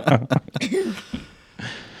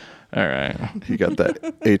 All right. You got that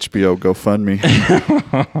HBO GoFundMe.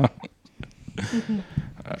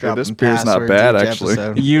 Hey, this beer's not bad, actually.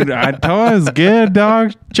 I told you it's good,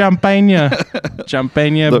 dog. Champagne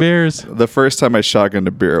beers. The first time I shotgunned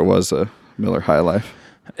a beer was a Miller High Life.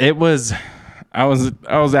 It was. I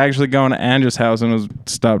was actually going to Andrew's house and was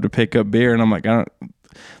stopped to pick up beer, and I'm like, I don't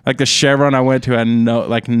like the Chevron I went to had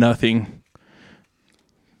nothing.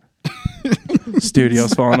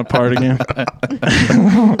 Studio's falling apart again.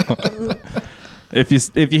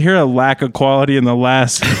 If you hear a lack of quality in the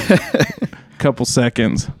last couple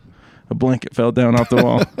seconds, a blanket fell down off the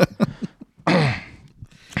wall.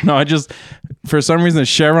 No, I just for some reason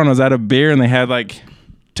Chevron was out of beer and they had like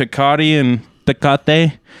Tecate and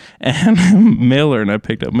Tecate and Miller, and I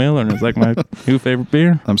picked up Miller, and it was like my new favorite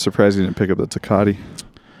beer. I'm surprised you didn't pick up the Tecate.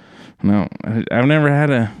 No, I've never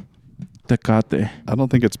had a Tecate. I don't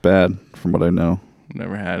think it's bad, from what I know.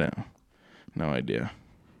 Never had it. No idea.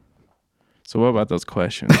 So what about those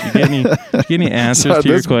questions? You get any answers to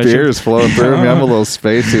your this questions? beer is flowing through me. I'm a little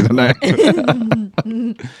spacey tonight.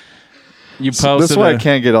 You posted. That's why I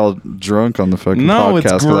can't get all drunk on the fucking No, podcast.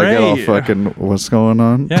 it's 'cause I get all great. fucking, what's going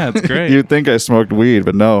on? Yeah, it's great. You'd think I smoked weed,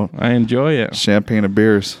 but no. I enjoy it. Champagne of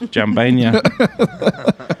beers. Champagne.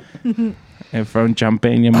 And from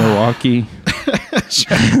Champagne, Milwaukee.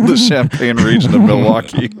 The Champagne region of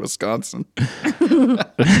Milwaukee, Wisconsin.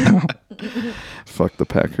 Fuck the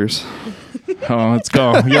Packers. Oh, let's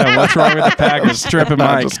go. Yeah, what's wrong with the Packers? Stripping No,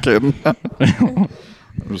 I'm Mike. just kidding.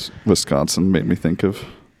 Wisconsin made me think of.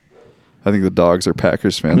 I think the dogs are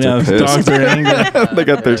Packers fans. Yeah, are the pissed. dogs are angry. They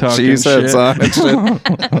got their Talking cheese heads shit. on and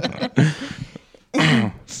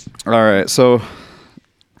shit. All right, so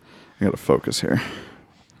I got to focus here.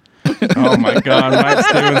 Oh my God,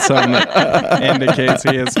 Mike's doing something that indicates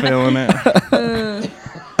he is feeling it.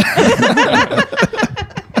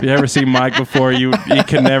 If you ever see Mike before, he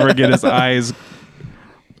can never get his eyes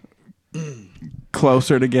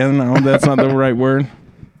closer together. No, that's not the right word.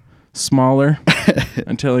 Smaller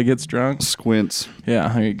until he gets drunk. Squints. Yeah,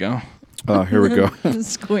 there you go. Oh, here we go.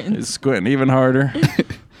 Squint. He's squinting even harder.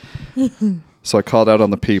 So I called out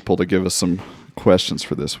on the people to give us some questions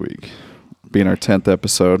for this week. Being our 10th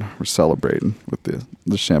episode, we're celebrating with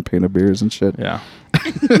the champagne of beers and shit. Yeah.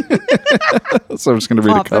 So I'm just going to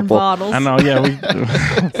read a Popping couple. bottles. I know,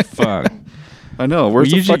 yeah. Fuck. I know.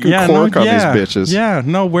 Where's the fucking cork on these bitches? Yeah,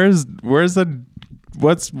 no, where's the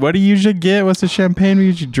what do you usually get? What's the champagne we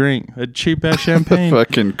usually drink? A cheap ass champagne.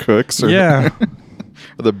 Fucking Cooks or, Yeah.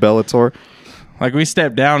 or the Bellator. Like we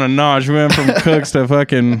stepped down a notch. We went from Cooks to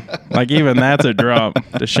fucking like even that's a drop.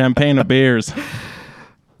 The champagne of beers.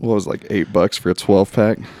 What was it, like $8 for a 12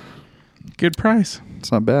 pack? Good price.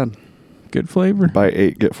 It's not bad. Good flavor. Buy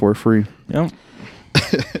 8, get 4 free. Yep.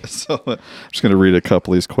 So I'm just going to read a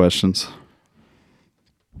couple of these questions.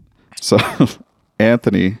 So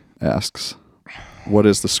Anthony asks, what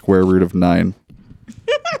is the square root of 9?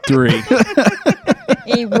 3.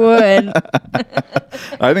 He would.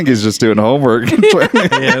 I think he's just doing homework.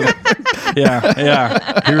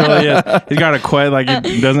 Yeah. He really is. He's got a question like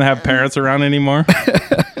he doesn't have parents around anymore.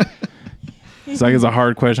 It's like it's a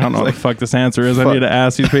hard question. I don't know what the fuck this answer is. I need to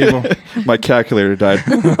ask these people. My calculator died.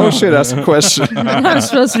 Oh shit, ask a question. I'm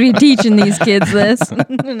supposed to be teaching these kids this,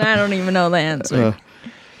 and I don't even know the answer.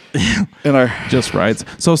 In our Just writes.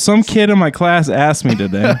 So some kid in my class asked me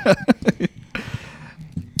today.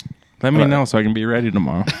 Let me know so I can be ready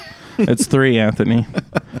tomorrow. It's 3, Anthony.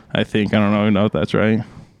 I think. I don't know if that's right.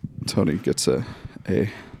 Tony gets a A.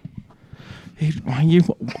 Hey, why you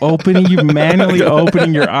manually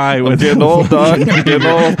opening your eye with Getting old, dog. Getting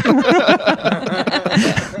old.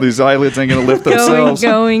 These eyelids ain't gonna lift themselves.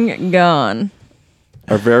 Going, gone.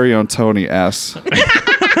 Our very own Tony asks,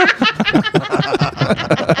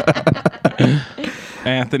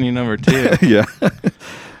 Anthony number 2. yeah.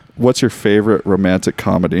 What's your favorite romantic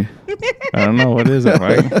comedy? I don't know. What is it,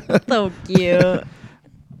 Mike? So cute.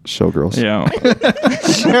 Showgirls. Yeah.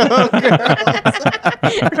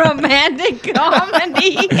 Romantic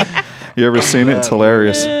comedy. You ever seen it? It's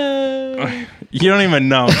hilarious. You don't even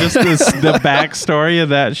know. Just the backstory of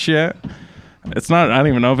that shit. It's not, I don't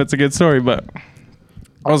even know if it's a good story, but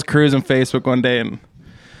I was cruising Facebook one day and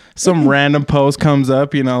some random post comes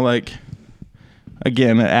up, like,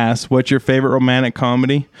 again, it asks, what's your favorite romantic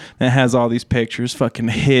comedy? And it has all these pictures, fucking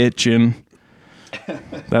Hitch, and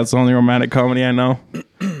that's the only romantic comedy I know.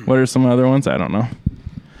 What are some other ones? I don't know.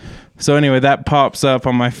 So anyway, that pops up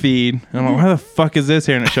on my feed. And I'm like, why the fuck is this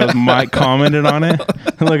here? And it shows Mike commented on it.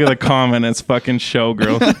 And look at the comment. It's fucking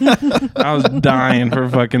Showgirls. I was dying for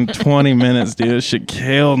fucking 20 minutes, dude. This shit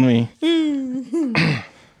killed me.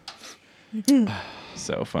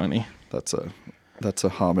 So funny. That's a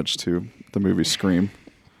homage to the movie Scream.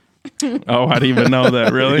 Oh, I didn't even know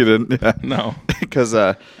that. Really? You didn't? Yeah. No. Because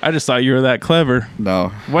I just thought you were that clever. no.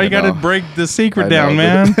 Why you got to break the secret I down, know,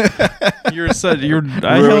 man?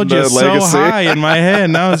 I held you so legacy. high in my head.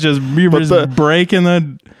 Now it's just you were just breaking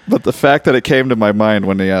the. But the fact that it came to my mind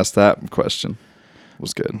when they asked that question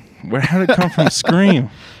was good. How did it come from? Scream.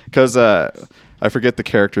 Because I forget the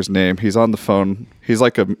character's name. He's on the phone. He's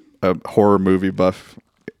like a horror movie buff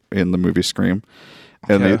in the movie Scream,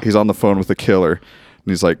 and Okay. he's on the phone with the killer. And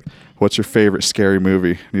he's like, what's your favorite scary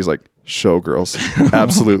movie? And he's like, Showgirls.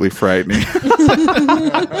 Absolutely frightening.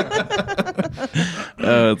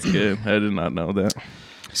 Oh, that's good. I did not know that.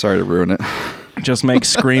 Sorry to ruin it. Just make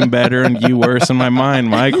Scream better and you worse in my mind,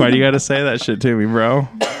 Mike. Why do you got to say that shit to me, bro?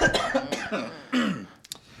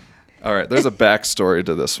 All right, there's a backstory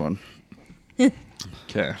to this one.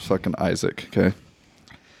 Okay. Fucking Isaac, okay?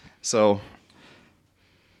 So,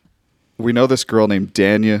 we know this girl named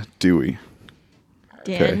Danya Dewey.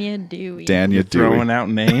 Danya Dewey. Danya Dewey. Throwing out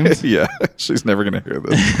names. Yeah, she's never going to hear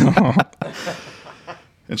this.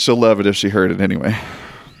 And she'll love it if she heard it anyway.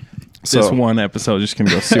 This one episode just can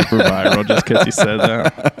go super viral just because you said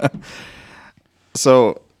that.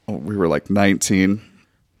 So we were like 19.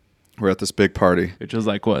 We're at this big party. Which was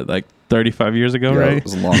like what, like 35 years ago, Yeah, right? it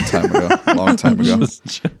was a long time ago. Long time ago.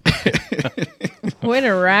 Way to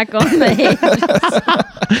rack on the age.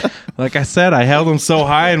 Like I said, I held him so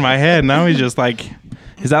high in my head. Now he's just like,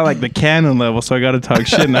 he's at like the canon level, so I got to talk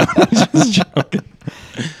shit now. Just joking.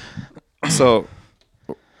 So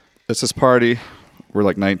it's this party. We're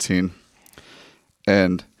like 19.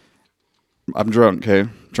 And I'm drunk, okay?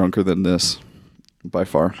 Drunker than this by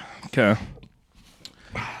far. Okay.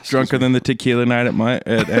 Drunker than the tequila night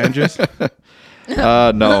at Andrews?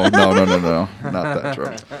 No. Not that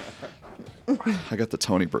drunk. I got the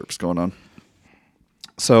Tony burps going on.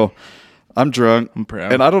 So I'm drunk. I'm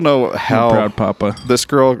proud. And I don't know how I'm proud, Papa. this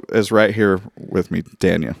girl is right here with me,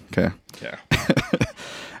 Danya, okay? Yeah.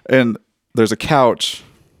 And there's a couch,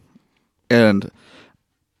 and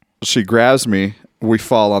she grabs me. We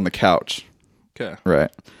fall on the couch, Okay.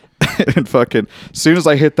 right? And fucking, as soon as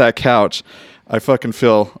I hit that couch, I fucking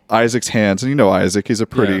feel Isaac's hands. And you know Isaac, he's a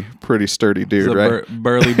pretty sturdy dude, He's a right?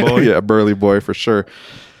 burly boy. Yeah, burly boy for sure.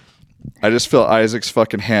 I just feel Isaac's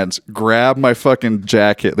fucking hands grab my fucking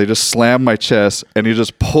jacket. They just slam my chest, and he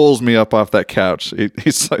just pulls me up off that couch.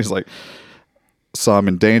 He's like, saw him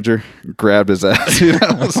in danger, grabbed his ass. You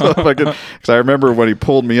know? So fucking, because I remember when he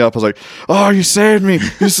pulled me up, I was like, "Oh, you saved me!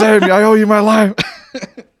 You saved me! I owe you my life."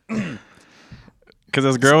 Because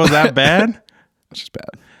this girl was that bad? She's bad.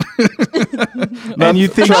 And you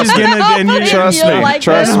think she's gonna? And you Trust me. Like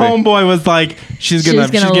Trust And me. homeboy was like, she's gonna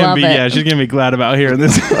love be, it. yeah, she's gonna be glad about hearing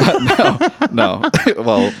this. No,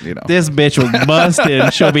 well, you know, This bitch was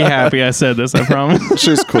busted. She'll be happy I said this. I promise.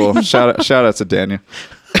 she's cool. Shout out to Danya.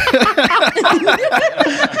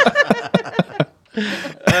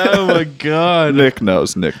 Oh my god. Nick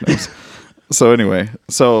knows. So anyway,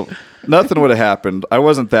 nothing would have happened. I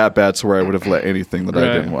wasn't that bad to where I would have let anything that I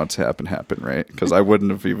Right. didn't want to happen, right? Because I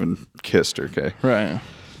wouldn't have even kissed her, okay? Right.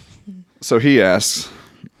 So he asks,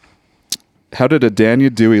 how did a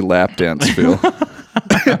Danya Dewey lap dance feel?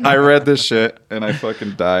 I read this shit and I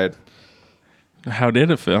fucking died. How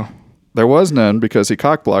did it feel? There was none because he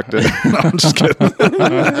cock-blocked it. No, I'm just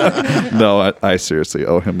kidding. No, I seriously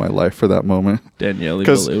owe him my life for that moment. Danielle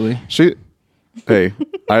Because Balooey. hey,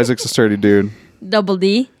 Isaac's a sturdy dude. Double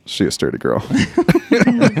D. She a sturdy girl.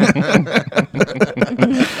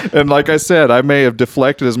 And like I said, I may have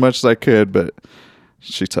deflected as much as I could, but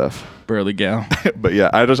she tough. Burly gal. But yeah,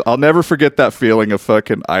 I'll never forget that feeling of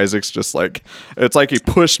fucking Isaac's just like, it's like he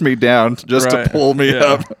pushed me down just Right. to pull me Yeah.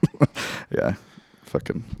 up. Yeah.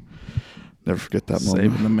 Fucking never forget that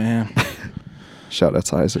moment. Saving the man. Shout out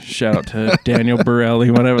to Isaac. Shout out to Daniel Borelli,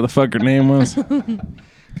 whatever the fuck her name was.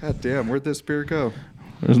 God damn, where'd this beer go?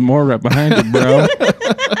 There's more right behind you, bro.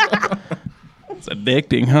 It's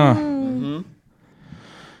addicting, huh? Mm-hmm.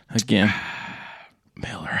 Again,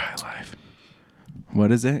 Miller High Life.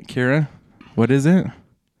 What is it, Kira? What is it?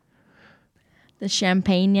 The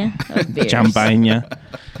champagne of beers. Champagne.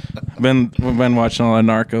 We've been watching a lot of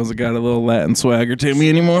Narcos. It got a little Latin swagger to me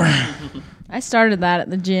anymore. I started that at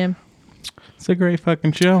the gym. It's a great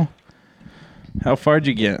fucking show. How far'd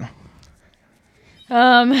you get?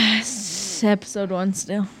 Episode 1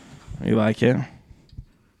 still. You like it?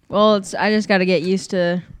 Well, I just got to get used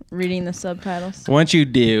to reading the subtitles. Once you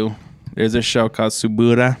do, there's a show called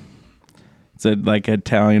Subura. It's a like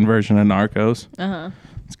Italian version of Narcos.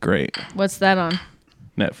 It's great. What's that on?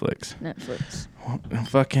 Netflix.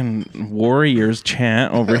 Fucking Warriors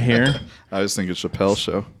chant over here. I was thinking Chappelle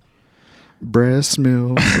show. Breast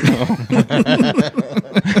milk.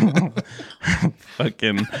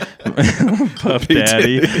 Fucking Puff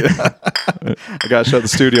Daddy. I gotta shut the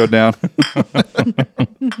studio down.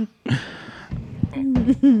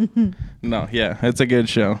 No, yeah, it's a good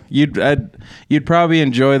show. You'd probably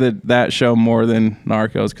enjoy that show more than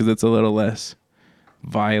Narcos because it's a little less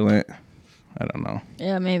violent. I don't know.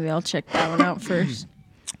 Yeah, maybe I'll check that one out first.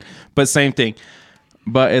 But same thing.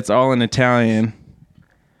 But it's all in Italian,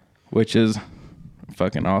 which is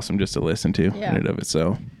fucking awesome just to listen to in and of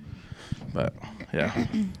itself. But yeah.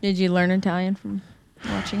 Did you learn Italian from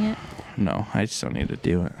watching it? No, I just don't need to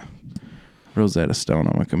do it. Rosetta Stone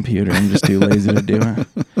on my computer. I'm just too lazy to do it.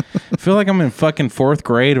 I feel like I'm in fucking 4th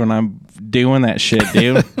grade when I'm doing that shit,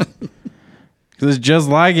 dude. Because it's just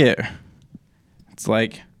like it. It's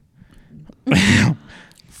like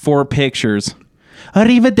 4 pictures.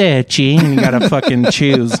 Arrivederci. And you gotta fucking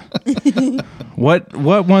choose. What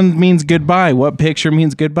one means goodbye? What picture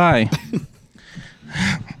means goodbye?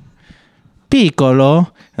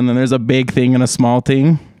 Piccolo. And then there's a big thing and a small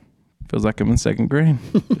thing. Feels like I'm in 2nd grade.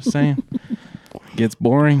 Just saying. Gets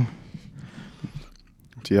boring.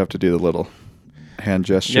 Do you have to do the little hand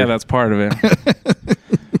gesture? Yeah, that's part of it.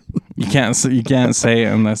 You can't say it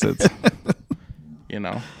unless it's,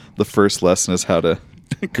 The first lesson is how to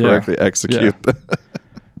correctly execute. Yeah.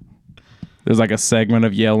 There's like a segment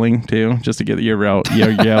of yelling too, just to get your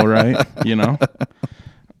yell right.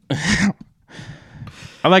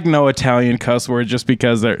 I like no Italian cuss word just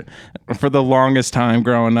because for the longest time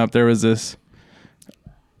growing up, there was this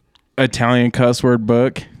Italian cuss word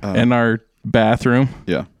book in our bathroom.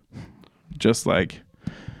 Yeah. Just like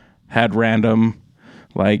had random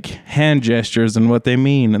like hand gestures and what they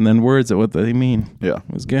mean and then words at what they mean. Yeah.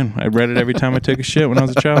 It was good. I read it every time I took a shit when I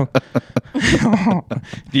was a child.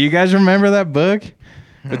 Do you guys remember that book?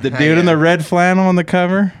 With the dude in the red flannel on the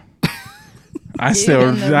cover? I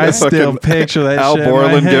still picture that Al shit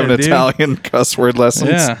Borland in my head, giving dude. Italian cuss word lessons.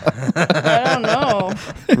 Yeah. I don't know.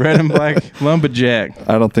 Red and black lumberjack.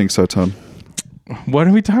 I don't think so, Tone. What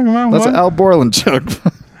are we talking about? That's What? an Al Borland joke.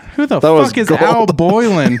 Who the was fuck is gold. Al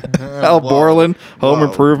Boylan? Al Borland, Home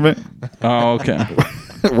Improvement. Oh, okay.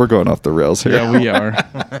 We're going off the rails here. Yeah, we are.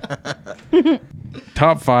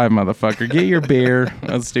 Top 5, motherfucker. Get your beer.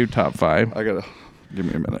 Let's do top 5. I gotta give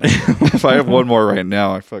me a minute. If I have one more right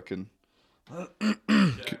now,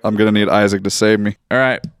 I'm gonna need Isaac to save me. All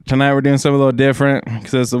right. Tonight we're doing something a little different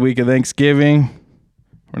because it's the week of Thanksgiving.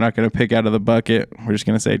 We're not going to pick out of the bucket. We're just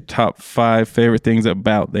going to say top 5 favorite things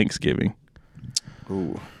about Thanksgiving.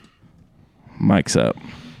 Ooh. Mike's up.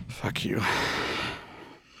 Fuck you. I'm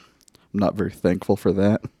not very thankful for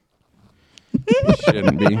that.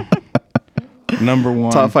 Shouldn't be. Number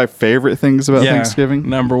 1. Top 5 favorite things about Thanksgiving?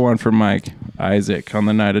 Number 1 for Mike. Isaac on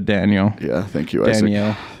the night of Daniel. Yeah, thank you, Isaac.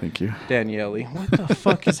 Danielle. Thank you. Danielle. What the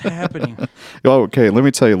fuck is happening? Oh, okay, let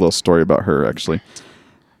me tell you a little story about her, actually.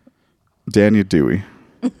 Dania Dewey.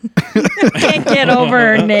 Can't get over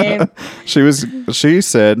her name. She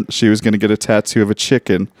said she was going to get a tattoo of a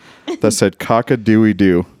chicken that said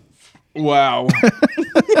cock-a-dooey-doo. Wow.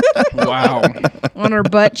 Wow. On her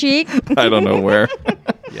butt cheek? I don't know where.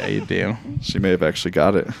 Yeah, you do. She may have actually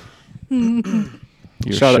got it. You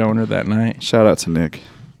were Shout out- showing her that night. Shout out to Nick.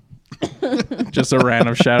 Just a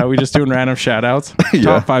random shout out. We just doing random shout outs? Yeah.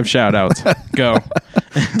 Top 5 shout outs. Go.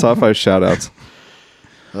 Top 5 shout outs.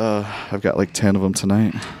 I've got like 10 of them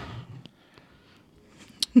tonight.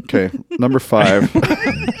 Okay, number 5.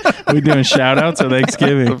 We doing shout outs or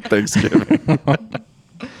Thanksgiving? Thanksgiving.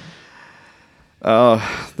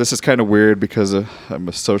 This is kind of weird because I'm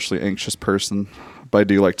a socially anxious person, but I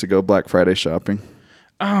do like to go Black Friday shopping.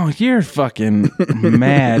 Oh, you're fucking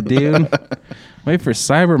mad, dude. Wait for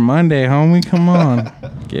Cyber Monday, homie. Come on.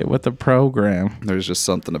 Get with the program. There's just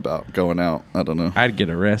something about going out. I don't know. I'd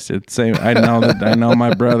get arrested. Same. I know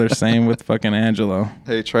my brother. Same with fucking Angelo.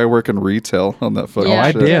 Hey, try working retail on that fucking Yeah.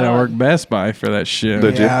 I shit. did. I worked Best Buy for that shit.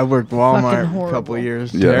 Did you? Yeah, I worked Fucking Walmart a horrible. couple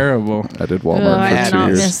years. Yeah. Terrible. I did Ugh, Walmart I for did 2 not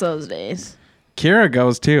years. miss those days. Kira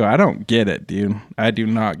goes too. I don't get it, dude. I do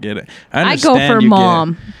not get it. I go for understand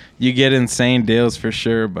mom. You get insane deals for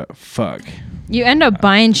sure, but fuck. You end up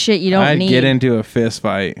buying shit you don't I'd need. get into a fist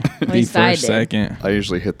fight. Be least I first, did. second. I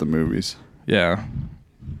usually hit the movies. Yeah.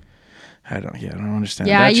 I don't understand.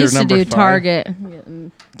 Yeah, That's I your used to number do 5? Target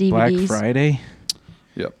Black DVDs. Friday?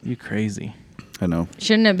 Yep, You crazy. I know.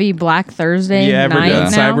 Shouldn't it be Black Thursday You ever night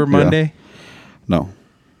done now? Cyber Monday? No,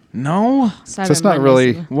 No? Cyber So it's not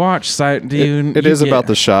Monday's- really- Watch dude. it is about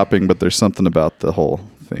the shopping, but there's something about the whole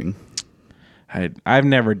thing. I've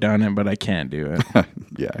never done it, but I can't do it.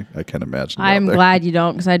 Yeah, I can imagine. I'm out there. glad you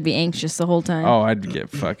don't, because I'd be anxious the whole time. Oh, I'd get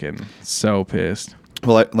fucking so pissed.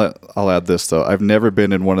 Well, I'll add this though. I've never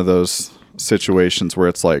been in one of those situations where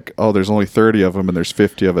it's like, oh, there's only 30 of them and there's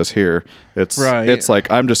 50 of us here. It's Right. It's like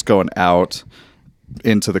I'm just going out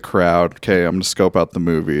into the crowd. Okay, I'm gonna scope out the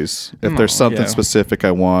movies. If there's something yeah. specific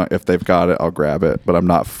I want, if they've got it, I'll grab it. But I'm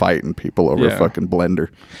not fighting people over Yeah. a fucking blender.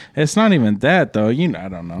 It's not even that though. I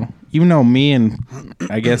don't know. Even though me and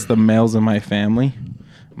I guess the males in my family,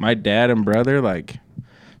 my dad and brother, like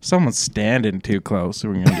someone's standing too close,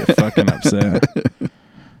 we're gonna get fucking upset.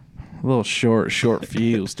 A little short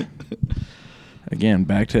fused. Again,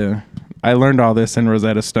 back to I learned all this in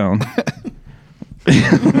Rosetta Stone.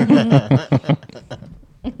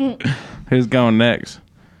 Who's going next?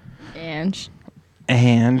 Ange.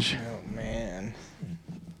 Ange. Oh man.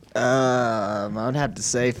 I would have to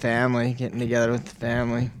say family, getting together with the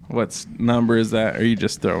family. What number is that? Are you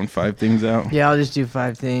just throwing 5 things out? Yeah, I'll just do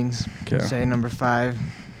 5 things. 'Kay. Say number 5.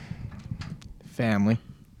 Family.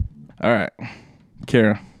 All right.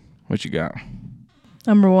 Kara, what you got?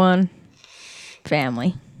 Number 1,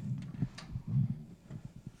 family.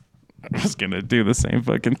 I was going to do the same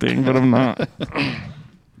fucking thing, but I'm not.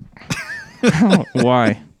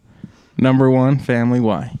 Why? Number 1, family.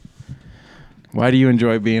 Why? Why do you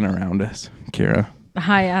enjoy being around us, Kara?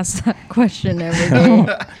 I ask that question every day.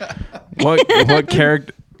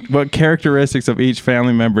 What characteristics of each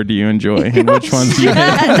family member do you enjoy, and which ones do you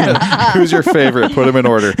hate? Who's your favorite? Put them in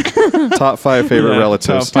order. Top 5 favorite Yeah,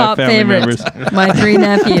 relatives. top Top family favorites. members. My 3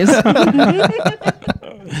 nephews.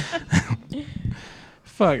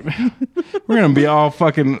 Fuck. We're going to be all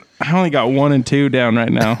fucking... I only got 1 and 2 down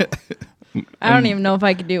right now. I don't even know if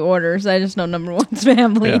I could do orders. I just know number 1's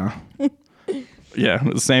family. Yeah. Yeah,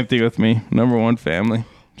 the same thing with me. Number 1, family.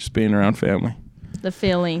 Just being around family. The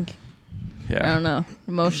feeling. I Yeah. don't know.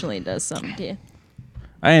 Emotionally it does something to you.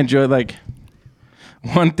 I enjoy, like,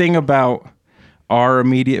 one thing about our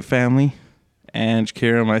immediate family, Ange,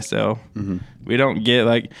 Kira, myself, we don't get,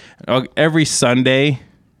 like, every Sunday,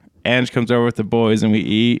 Ange comes over with the boys and we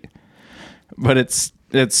eat, but it's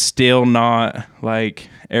still not, like,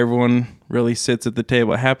 everyone really sits at the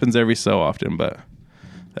table. It happens every so often, but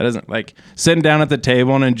that doesn't, like, sitting down at the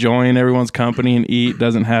table and enjoying everyone's company and eat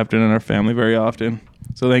doesn't happen in our family very often.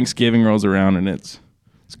 So Thanksgiving rolls around and it's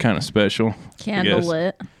kind of special. I Candle guess.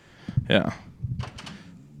 lit. Yeah.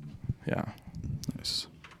 Yeah. Nice.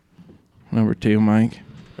 Number 2, Mike.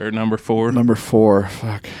 Or number 4. Number 4.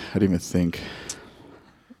 Fuck, I didn't even think.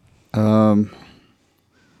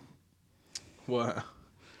 What?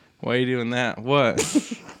 Why are you doing that? What?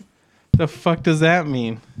 The fuck does that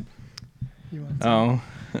mean? You want Oh.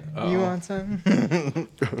 You want something?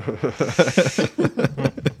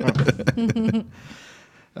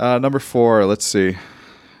 Number 4. Let's see.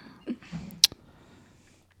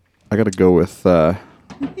 I gotta go with.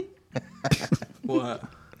 What?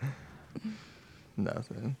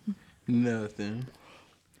 Nothing. Nothing.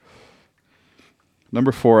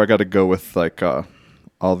 Number 4. I gotta go with like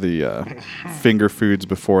all the finger foods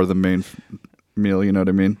before the main meal. You know what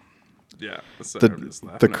I mean? Yeah.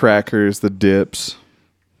 The crackers, the dips.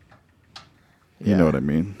 You Yeah. know what I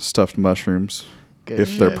mean? Stuffed mushrooms, Good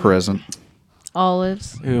if they're shit. present.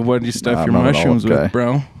 Olives. What did you stuff Nah, your I'm not an mushrooms olive guy. with,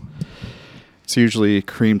 bro? It's usually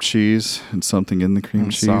cream cheese and something in the cream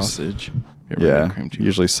And cheese. sausage. You ever Yeah, had cream cheese?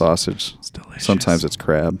 usually sausage. It's delicious. Sometimes it's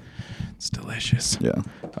crab. It's delicious. Yeah.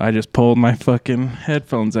 I just pulled my fucking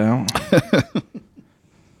headphones out.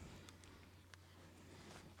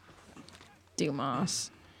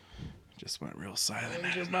 Dumas. Just went real silent.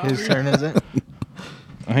 Whose turn is it?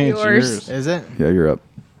 I think it's Yours. yours. Is it? Yeah, you're up.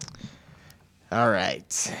 All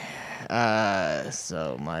right.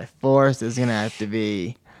 So my 4th is gonna have to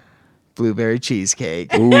be blueberry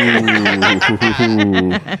cheesecake. Ooh.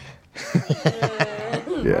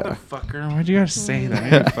 Yeah. Fucker, why'd you gotta say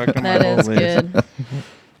that? Fucking That my whole is list. good.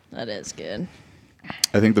 That is good.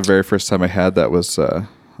 I think the very first time I had that was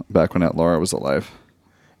back when Aunt Laura was alive.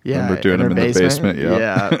 Yeah, Remember doing her them in the basement? Yep.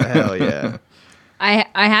 Yeah, hell yeah. I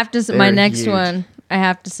have to my They're next huge. one. I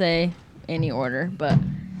have to say any order, but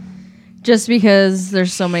just because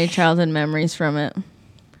there's so many childhood memories from it,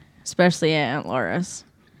 especially at Aunt Laura's.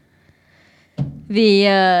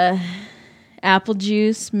 The apple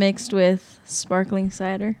juice mixed with sparkling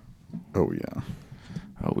cider. Oh yeah.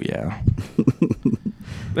 Oh yeah.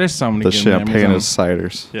 There's so many The good champagne memories is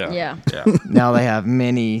ciders. Yeah. Now they have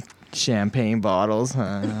mini champagne bottles.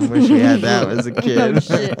 I wish we had that as a Oh, kid.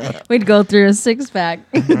 shit. We'd go through a 6-pack.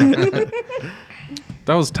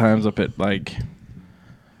 Those times up at like,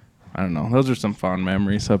 I don't know. Those are some fond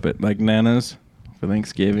memories up at like Nana's for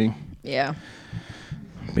Thanksgiving. Yeah.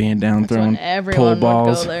 Being down That's throwing when everyone pull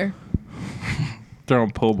balls, would go there.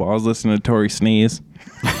 throwing pull balls, listening to Tori sneeze,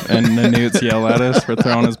 and the Newts yell at us for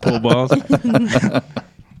throwing his pull balls.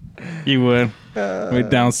 You would. We'd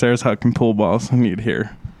downstairs hucking pull balls, and you'd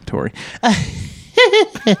hear Tori.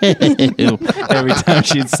 Every time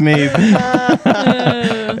she'd sneeze.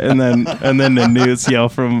 and then the Newts yell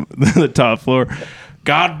from the top floor,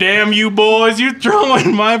 "God damn you boys, you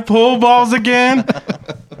throwing my pull balls again?"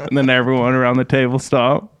 And then everyone around the table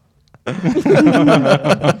stopped. I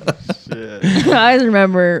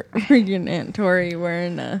remember freaking Aunt Tori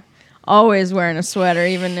always wearing a sweater,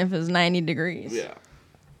 even if it's 90 degrees. Yeah.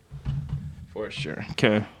 For sure.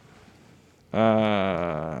 Okay.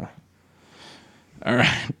 All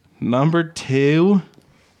right. Number 2.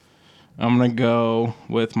 I'm gonna go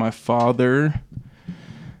with my father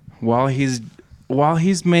while he's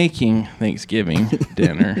making Thanksgiving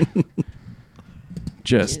dinner.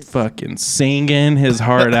 Just fucking singing his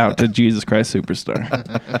heart out to Jesus Christ Superstar.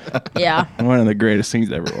 Yeah. One of the greatest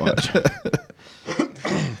things ever watched.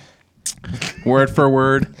 Word for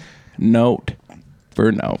word, note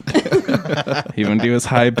for note. He would do his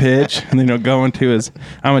high pitch, and then he'll go into his,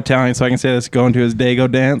 I'm Italian, so I can say this, go into his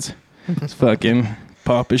Dago dance. Just fucking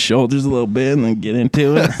pop his shoulders a little bit and then get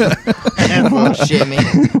into it. And a little shimmy.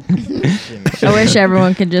 I wish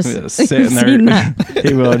everyone could just Sitting seen there. that.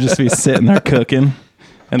 He will just be sitting there cooking.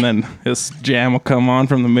 And then his jam will come on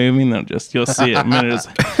from the movie, and you'll see it in a minute.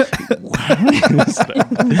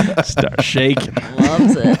 Start shaking.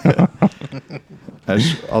 Loves it.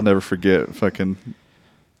 I'll never forget fucking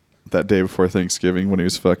that day before Thanksgiving when he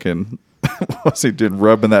was fucking what's he doing,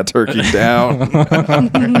 rubbing that turkey down.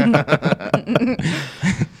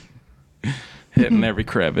 Hitting every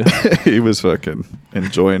crevice. He was fucking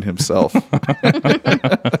enjoying himself. All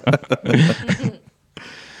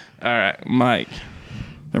right, Mike.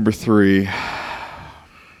 Number 3.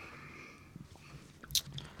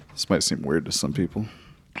 This might seem weird to some people.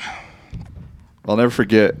 I'll never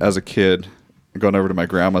forget as a kid going over to my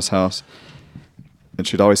grandma's house, and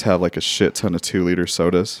she'd always have like a shit ton of 2-liter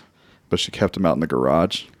sodas, but she kept them out in the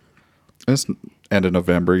garage. It's end of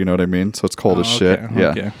November, you know what I mean? So it's cold as shit. Okay, Yeah.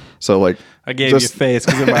 okay. So like I gave you a face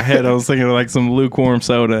because in my head I was thinking of like some lukewarm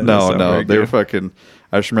soda. No, they were fucking.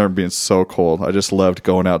 I just remember being so cold. I just loved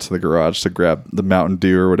going out to the garage to grab the Mountain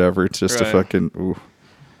Dew or whatever. It's just to Right. fucking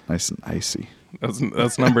nice and icy.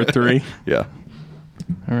 That's number 3. Yeah.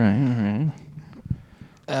 All right.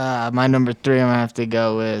 My number 3, I'm going to have to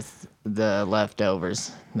go with the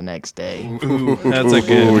leftovers the next day. Ooh, that's a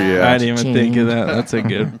good. Ooh, yeah. I didn't even think of that. That's a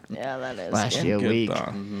good, Yeah, that is. Last good. year good week.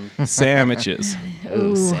 thought. Sandwiches.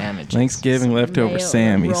 Ooh, sandwiches. Thanksgiving leftover Mayo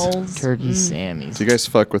Sammys. rolls. Turkey Sammys. Do you guys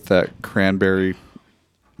fuck with that cranberry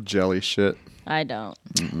jelly shit? I don't.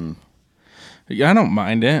 Yeah, I don't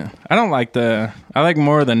mind it. I like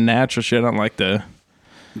more of the natural shit. I don't like the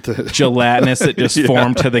gelatinous that just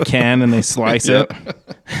formed to the can and they slice it.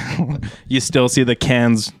 You still see the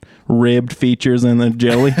can's ribbed features in the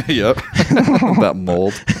jelly. Yep. That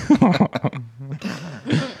mold.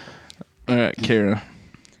 All right, Kara.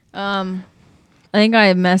 I think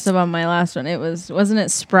I messed up on my last one. Wasn't it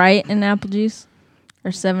Sprite and apple juice? Or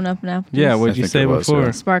 7-Up and apple juice? Yeah, what'd I you think say it was, before?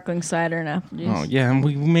 yeah. Sparkling cider and apple juice. Oh, yeah, and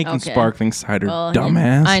we making Okay. sparkling cider, Well,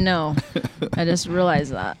 dumbass. I know. I just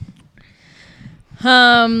realized that.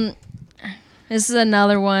 This is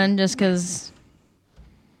another one just because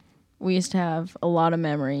we used to have a lot of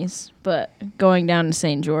memories. But going down to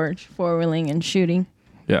St. George, 4-wheeling and shooting.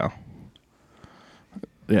 Yeah.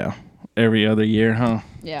 Yeah. Every other year, huh?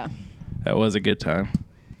 Yeah. That was a good time.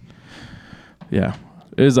 Yeah.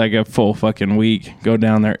 It was like a full fucking week. Go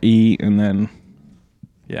down there, eat, and then,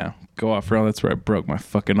 yeah, go off road. That's where I broke my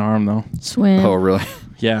fucking arm, though. Swim. Oh, really?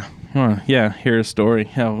 Yeah. Yeah, here's a story.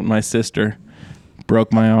 How my sister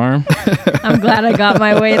broke my arm. I'm glad I got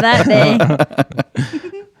my way that day.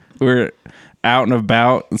 We were out and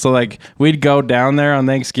about. And so, like, we'd go down there on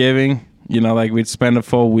Thanksgiving. You know, like, we'd spend a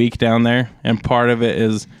full week down there. And part of it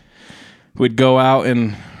is we'd go out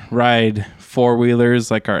and ride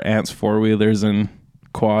 4-wheelers, like our aunt's 4-wheelers and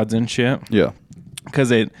quads and shit. Yeah.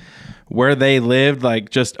 Because where they lived, like,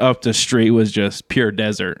 just up the street was just pure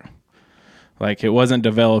desert. Like, it wasn't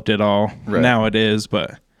developed at all. Right. Now it is,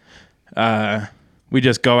 but we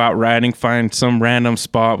just go out riding, find some random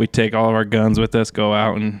spot. We take all of our guns with us, go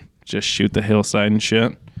out and just shoot the hillside and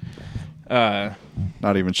shit.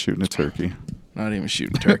 Not even shooting a turkey. Not even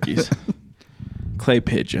shooting turkeys. Clay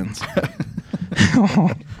pigeons.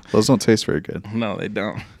 Those don't taste very good. No, they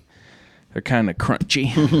don't. They're kind of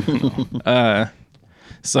crunchy.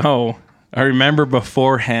 So I remember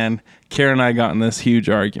beforehand, Kara and I got in this huge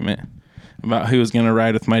argument about who was going to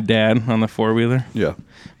ride with my dad on the 4-wheeler. Yeah.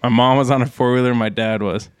 My mom was on a 4-wheeler, my dad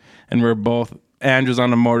was. And we're both, Andrew's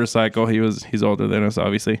on a motorcycle. He's older than us,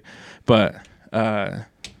 obviously. But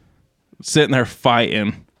sitting there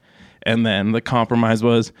fighting. And then the compromise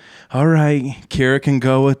was, all right, Kara can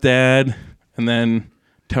go with Dad, and then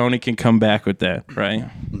Tony can come back with Dad, right?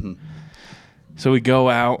 Mm-hmm. So we go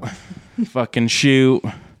out, fucking shoot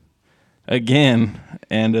again,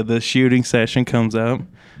 and the shooting session comes up.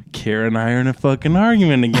 Kara and I are in a fucking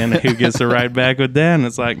argument again who gets to ride back with Dad, and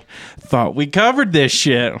it's like, thought we covered this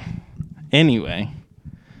shit. Anyway,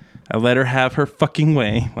 I let her have her fucking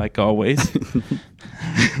way, like always.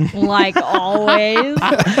 Like always.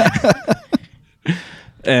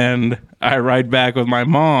 And I ride back with my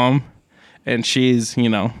mom, and she's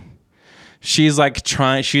like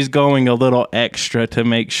she's going a little extra to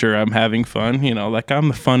make sure I'm having fun, like I'm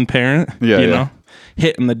the fun parent, you know,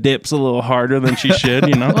 hitting the dips a little harder than she should,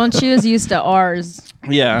 Well, she was used to ours.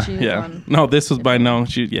 Yeah. No, this was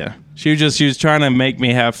she was trying to make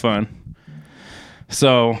me have fun.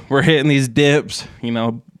 So we're hitting these dips,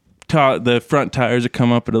 the front tires have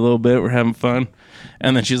come up a little bit. We're having fun.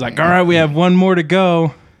 And then she's like, all right, we have one more to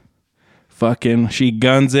go. Fucking, she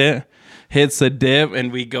guns it, hits the dip,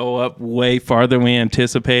 and we go up way farther than we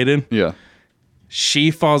anticipated. Yeah. She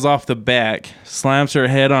falls off the back, slams her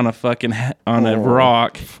head on a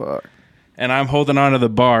rock. Fuck. And I'm holding onto the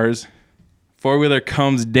bars. 4-wheeler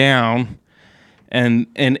comes down, and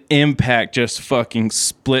an impact just fucking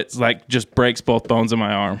splits, like just breaks both bones of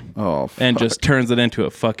my arm. Oh, fuck. And just turns it into a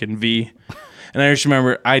fucking V. And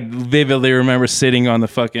I vividly remember sitting on the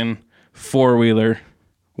fucking 4-wheeler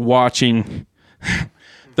watching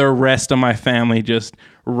the rest of my family just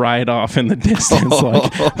ride off in the distance.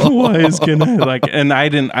 Like, what is gonna, like, and I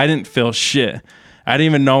didn't feel shit. I didn't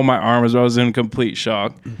even know my arm was, I was in complete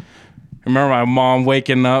shock. I remember my mom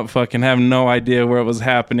waking up, fucking having no idea where it was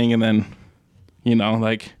happening, and then,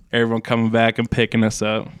 like everyone coming back and picking us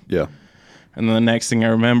up. Yeah. And then the next thing I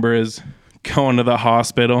remember is going to the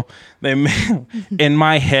hospital. In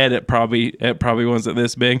my head, it probably wasn't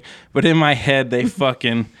this big, but in my head, they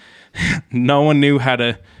fucking, no one knew how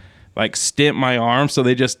to like stint my arm, so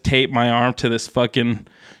they just taped my arm to this fucking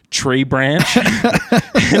tree branch,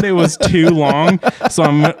 and it was too long. So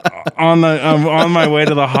I'm on my way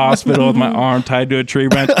to the hospital with my arm tied to a tree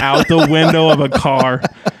branch out the window of a car,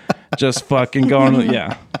 just fucking going.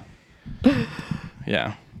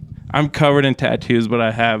 Yeah. I'm covered in tattoos, but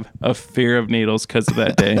I have a fear of needles because of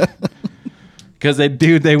that day. Because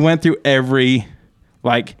they went through every,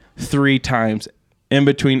 like, 3 times, in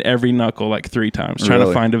between every knuckle, like 3 times, trying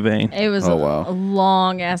to find a vein. It was a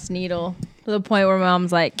long ass needle to the point where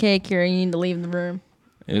mom's like, "Okay, Kira, you need to leave the room."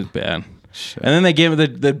 It was bad. Shit. And then they gave me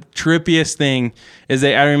the trippiest thing is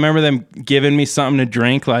I remember them giving me something to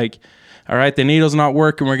drink, like, all right, the needle's not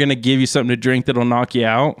working, we're going to give you something to drink that'll knock you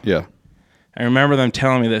out. Yeah. I remember them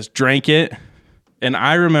telling me this, drank it, and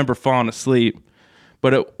I remember falling asleep.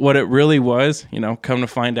 But what it really was, come to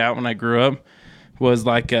find out when I grew up, was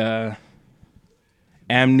like a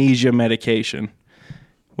amnesia medication.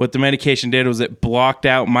 What the medication did was it blocked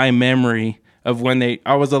out my memory of when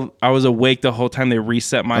I was awake the whole time they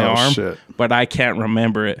reset my arm, shit. But I can't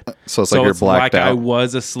remember it. So it's like you're blacked out. I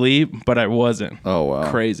was asleep, but I wasn't. Oh,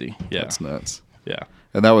 wow. Crazy. Yeah. That's nuts. Yeah.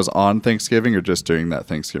 And that was on Thanksgiving or just during that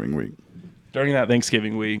Thanksgiving week? During that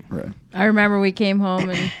Thanksgiving week. Right. I remember we came home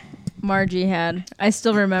and Margie I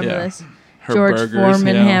still remember this. Her George burgers,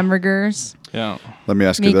 Foreman hamburgers. Yeah. Let me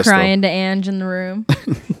ask you this, crying to Ange in the room.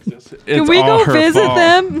 Can we go visit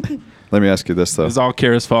them? Let me ask you this, though. It's all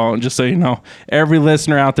Kara's fault. And just so you know, every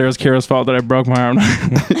listener out there is Kara's fault that I broke my arm.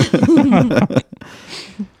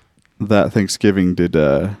 That Thanksgiving, did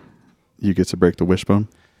you get to break the wishbone?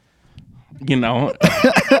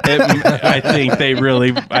 I think they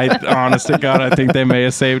really, honest to God, I think they may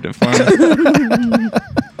have saved it for me.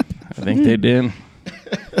 I think they did.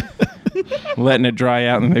 Letting it dry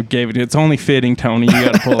out and they gave it. It's only fitting, Tony. You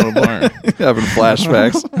got to pull it apart. Having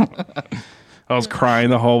flashbacks. I was crying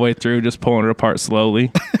the whole way through, just pulling it apart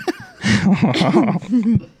slowly.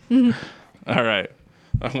 All right.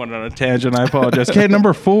 I went on a tangent. I apologize. Okay,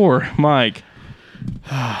 number 4, Mike.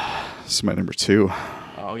 This is my number 2.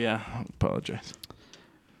 Oh, yeah. I apologize.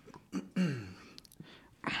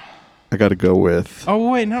 I got to go with.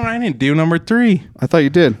 Oh wait, no, I didn't do number 3. I thought you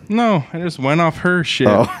did. No, I just went off her shit.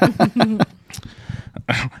 Oh.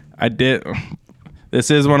 I did.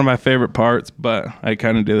 This is one of my favorite parts, but I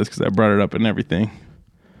kind of do this because I brought it up and everything.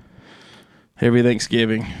 Every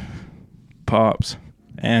Thanksgiving, Pops,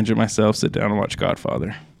 Ange, and myself sit down and watch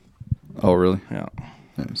Godfather. Oh, really? Yeah,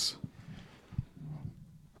 Nice.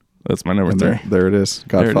 that's my number And 3. there it is.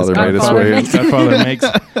 There it is. Godfather made its Godfather way in. makes-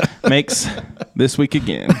 Godfather makes this week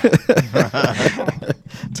again.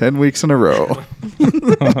 10 weeks in a row.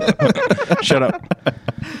 Shut up.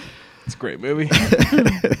 It's a great movie.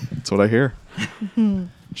 That's what I hear.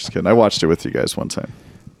 Just kidding. I watched it with you guys one time.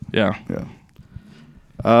 Yeah. Yeah.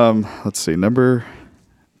 Let's see. Number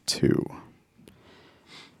 2.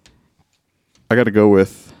 I got to go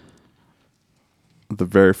with the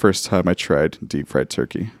very first time I tried deep fried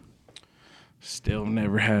turkey. Still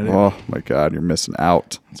never had it. Oh my God, you're missing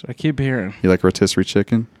out. That's what I keep hearing. You like rotisserie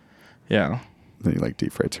chicken? Yeah. Then you like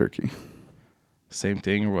deep fried turkey. Same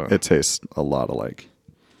thing or what? It tastes a lot alike.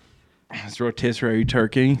 It's rotisserie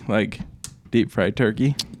turkey, like deep fried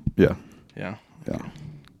turkey. Yeah. Yeah. Yeah.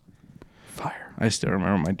 Fire. I still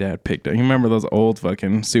remember my dad picked up. You remember those old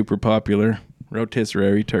fucking super popular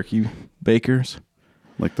rotisserie turkey bakers?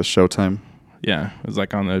 Like the Showtime. Yeah. It was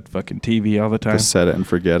like on the fucking TV all the time. Just set it and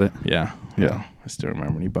forget it. Yeah. Yeah. I still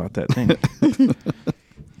remember when he bought that thing.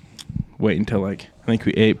 Wait until I think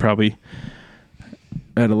we ate probably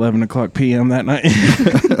at 11 o'clock p.m. that night.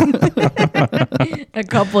 A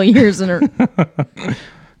couple years in a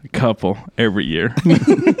A couple every year.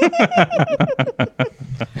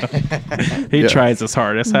 He Yeah. tries his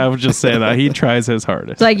hardest. I would just say that. He tries his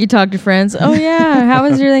hardest. It's like you talk to friends. Oh yeah, how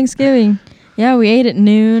was your Thanksgiving? Yeah, we ate at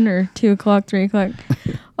noon or 2 o'clock, 3 o'clock.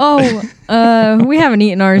 Oh, we haven't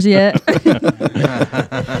eaten ours yet.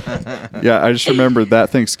 Yeah, I just remember that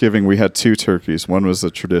Thanksgiving we had 2 turkeys. One was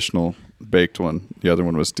the traditional baked one. The other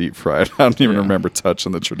one was deep fried. I don't even Yeah. remember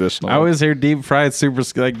touching the traditional I one. always hear deep fried super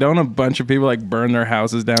like don't a bunch of people like burn their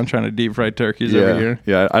houses down trying to deep fry turkeys every year?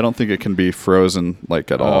 Yeah, I don't think it can be frozen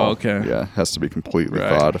like at all. Okay. Yeah, it has to be completely Right.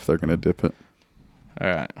 thawed if they're going to dip it. All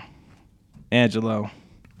right. Angelo.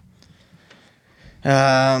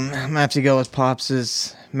 I'm gonna have to go with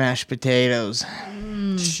Pops's mashed potatoes.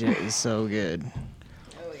 Shit is so good.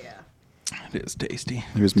 It is tasty.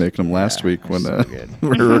 He was making them last week when so good. we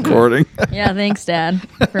were recording. Yeah, thanks, Dad,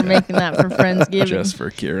 for making that for Friendsgiving. Just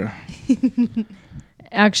for Kira.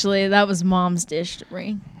 Actually, that was Mom's dish to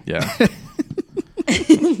bring. Yeah.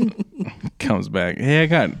 Comes back. Hey, I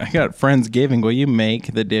got Friendsgiving. Will you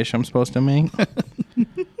make the dish I'm supposed to make?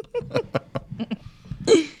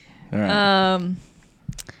 All right.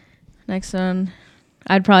 Next one,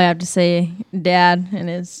 I'd probably have to say Dad and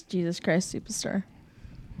his Jesus Christ Superstar.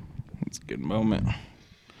 That's a good moment.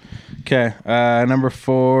 Okay. Number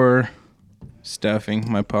 4,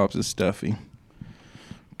 stuffing. My pops is stuffing.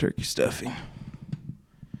 Turkey stuffing.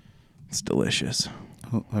 It's delicious.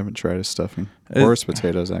 Oh, I haven't tried his stuffing. It- Or his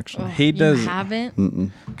potatoes, actually. He You does- haven't?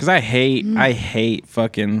 Mm-mm. Because I hate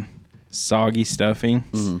fucking soggy stuffing.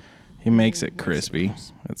 Mm-hmm. He makes it crispy.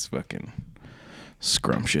 That's fucking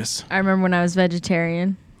scrumptious. I remember when I was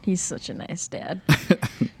vegetarian. He's such a nice dad.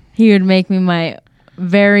 He would make me my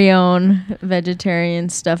very own vegetarian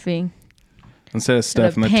stuffing. Instead of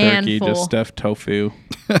stuffing the pan turkey, full. just stuff tofu.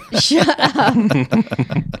 Shut up.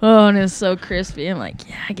 Oh, and it's so crispy. I'm like,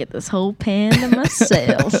 yeah, I get this whole pan to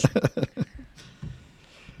myself.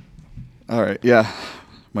 All right. Yeah.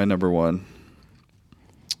 My number 1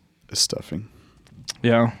 is stuffing.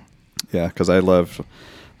 Yeah. Yeah, because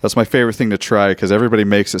that's my favorite thing to try because everybody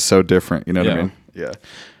makes it so different. You know what I Yeah. mean? Yeah.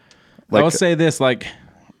 I will say this, like,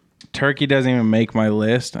 turkey doesn't even make my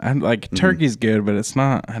list. Turkey's good, but it's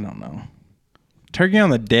not, I don't know. Turkey on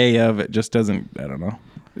the day of it just doesn't, I don't know.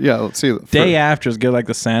 Yeah, let's see. Day after is good, like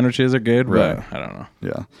the sandwiches are good, Right. but I don't know.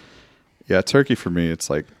 Yeah. Yeah, turkey for me, it's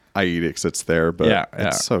like I eat it because it's there, but Yeah,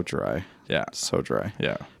 it's so dry. Yeah. So dry.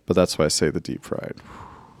 Yeah. But that's why I say the deep fried.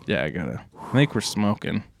 Yeah, I think we're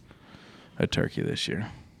smoking a turkey this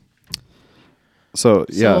year. So,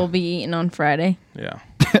 yeah. So we'll be eating on Friday. Yeah.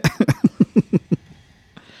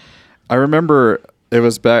 I remember it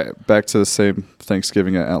was back to the same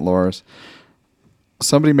Thanksgiving at Aunt Laura's.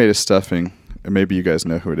 Somebody made a stuffing, and maybe you guys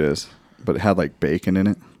know who it is, but it had like bacon in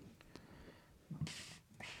it.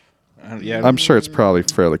 Yeah. I'm sure it's probably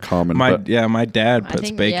fairly common. My but my dad I puts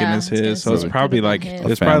think- bacon yeah, as I was gonna his, so say it's it probably could've like been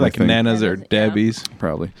his. it's probably like family thing. Nana's or Yeah. Debbie's.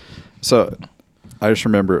 Probably. So I just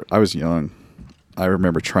remember I was young. I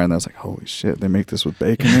remember trying that. I was like, holy shit, they make this with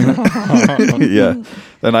bacon in it. Yeah.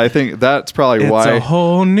 And I think that's probably It's why. a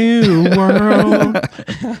whole new world.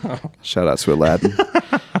 Shout out to Aladdin.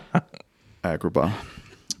 Agrabah.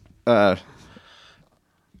 Yeah,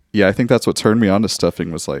 I think that's what turned me on to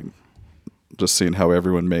stuffing was like just seeing how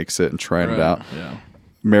everyone makes it and trying it out. Yeah.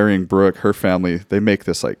 Marrying Brooke, her family, they make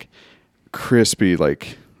this like crispy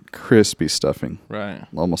stuffing. Right.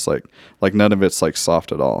 Almost like none of it's like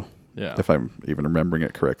soft at all. Yeah. If I'm even remembering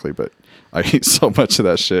it correctly, but I eat so much of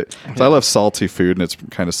that shit. 'Cause I love salty food and it's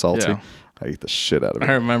kind of salty. Yeah. I eat the shit out of it.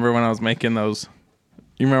 I remember when I was making those.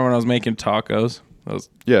 You remember when I was making tacos? Those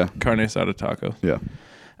Yeah. carne asada tacos. Yeah.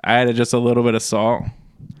 I added just a little bit of salt,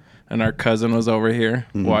 and our cousin was over here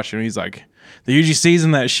watching. He's like, "They usually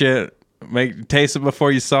season that shit. Taste it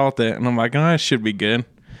before you salt it." And I'm like, "Oh, it should be good."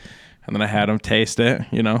 And then I had him taste it,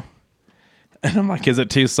 you know. And I'm like, "Is it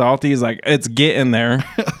too salty?" He's like, "It's getting there."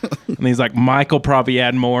 And he's like, "Michael probably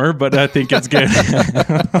add more, but I think it's good."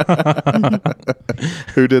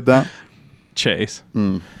 Who did that? Chase.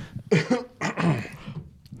 Yeah,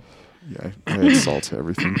 I add salt to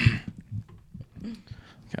everything.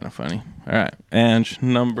 Kind of funny. All right. And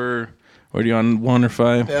number, what are you on, 1 or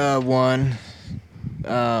 5? 1.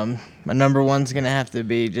 My number 1's gonna have to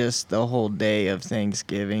be just the whole day of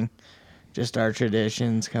Thanksgiving. Just our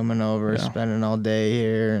traditions, coming over, spending all day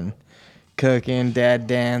here and cooking, dad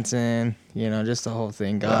dancing, you know, just the whole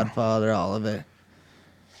thing. Godfather, all of it.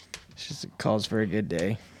 It's just, it calls for a good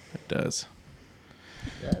day. It does.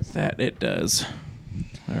 That it does.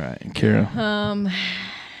 All right, Kira.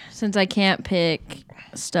 Since I can't pick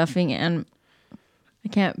stuffing and I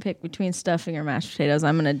can't pick between stuffing or mashed potatoes,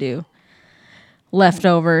 I'm gonna do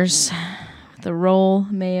leftovers, the roll,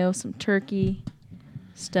 mayo, some turkey,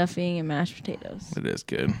 stuffing, and mashed potatoes. It is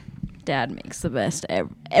good. Dad makes the best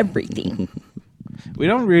everything. We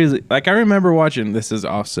don't really, like, I remember watching, this is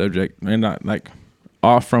off subject, and not, like,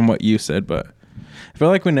 off from what you said, but I feel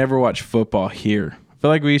like we never watch football here. I feel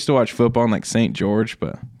like we used to watch football in, like, St. George,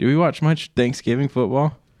 but do we watch much Thanksgiving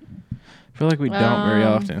football? I feel like we don't very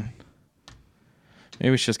often.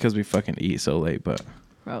 Maybe it's just because we fucking eat so late, but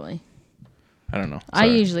Probably. I don't know. I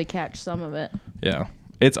Sorry. usually catch some of it. Yeah.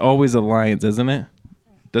 It's always the Lions, isn't it?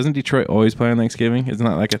 Doesn't Detroit always play on Thanksgiving? Isn't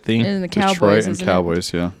that like a theme? And the Detroit Cowboys, and isn't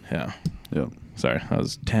Cowboys, yeah. Yeah. Yeah. Sorry, that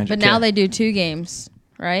was tangent. But now they do 2 games,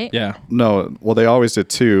 right? Yeah. No, well, they always did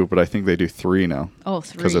 2, but I think they do 3 now. Oh,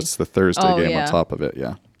 3. Because it's the Thursday Oh, game yeah. on top of it,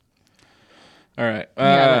 yeah. All right.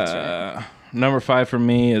 Yeah, that's right. Number 5 for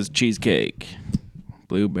me is cheesecake.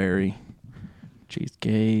 Blueberry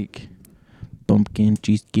cheesecake. Pumpkin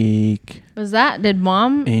cheesecake. Did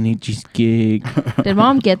mom Any cheesecake.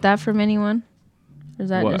 get that from anyone? Or is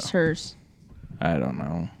that What? just hers? I don't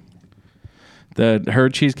know. Her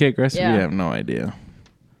cheesecake recipe, Yeah. I have no idea.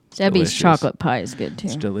 Debbie's delicious. chocolate pie is good too.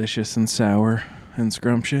 It's delicious and sour and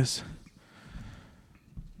scrumptious.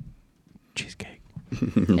 Cheesecake.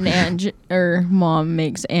 And Ange, or mom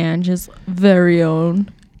makes Ange's very own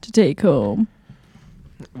to take home.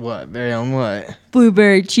 What? Very own what?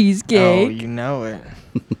 Blueberry Oh, cheesecake. you know it.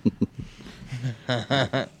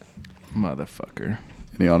 Motherfucker.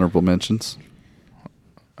 Any honorable mentions?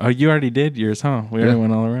 Oh, you already did yours, huh? We already Yeah.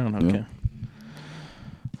 went all around. Okay.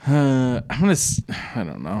 I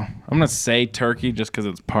don't know. I'm gonna say turkey just because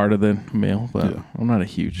it's part of the meal, but Yeah. I'm not a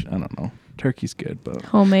huge. I don't know. Turkey's good, but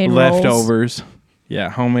Homemade rolls. leftovers. Yeah,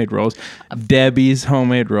 homemade rolls. Debbie's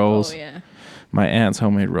homemade rolls. Oh yeah. My aunt's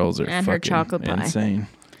homemade rolls are And her fucking chocolate pie. insane.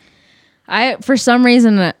 For some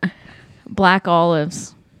reason, black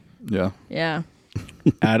olives. Yeah. Yeah.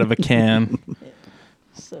 Out of a can.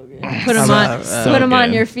 So good. Put them on. So Put them on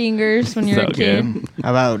good. your fingers when you're So a kid. good.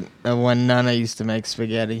 How about when Nana used to make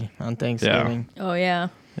spaghetti on Thanksgiving? Oh yeah.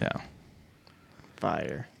 Yeah.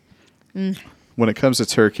 Fire. When it comes to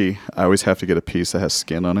turkey, I always have to get a piece that has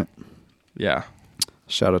skin on it. Yeah.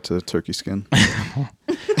 Shout out to the turkey skin.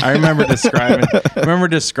 I remember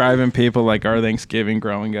describing people like our Thanksgiving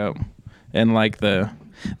growing up, and like the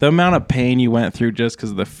amount of pain you went through just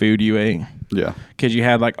because of the food you ate. Yeah. Because you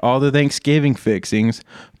had like all the Thanksgiving fixings,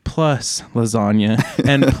 plus lasagna,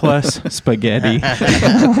 and plus spaghetti.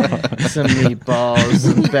 Some meatballs,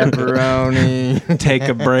 some pepperoni. Take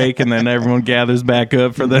a break, and then everyone gathers back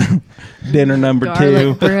up for the dinner number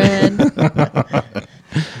Garlic 2. bread.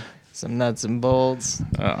 Some nuts and bolts.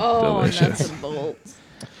 Oh, delicious. nuts and bolts.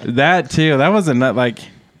 That too. That was a nut. Like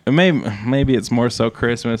maybe it's more so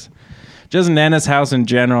Christmas. Just Nana's house in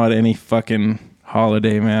general at any fucking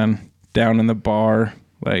holiday, man. Down in the bar,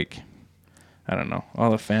 like I don't know, all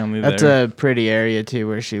the family That's there. a pretty area too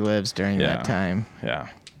where she lives during Yeah. that time. Yeah,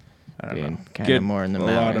 I don't Being know. kinda more in the a lot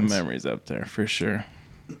of mountains. memories up there for sure.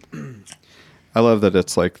 I love that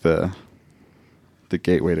it's like the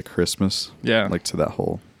gateway to Christmas. Yeah, Like to that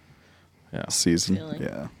whole yeah. season. Feeling.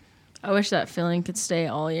 Yeah. I wish that feeling could stay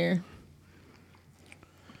all year.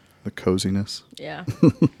 The coziness. Yeah.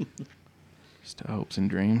 Just hopes and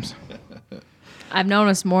dreams. I've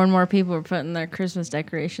noticed more and more people are putting their Christmas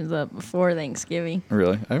decorations up before Thanksgiving.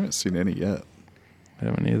 Really? I haven't seen any yet. I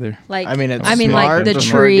haven't either. Like, I mean, it's like smart the before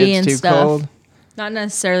it tree gets and too stuff. cold. Not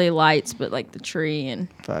necessarily lights, but like the tree and.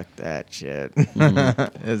 Fuck that shit.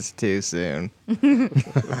 It's too soon.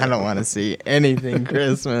 I don't want to see anything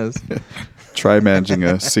Christmas. Try managing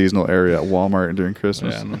a seasonal area at Walmart during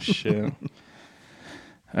Christmas. Yeah, no shit.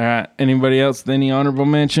 All right. Anybody else with any honorable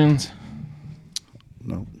mentions?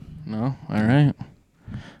 No. No? All right.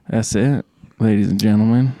 That's it, ladies and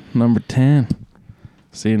gentlemen. Number 10.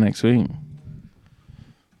 See you next week.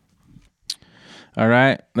 All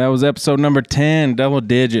right. That was episode number 10, double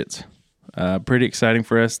digits. Pretty exciting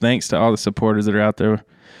for us. Thanks to all the supporters that are out there. I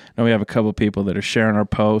know we have a couple people that are sharing our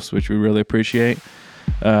posts, which we really appreciate.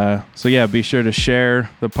 So, yeah, be sure to share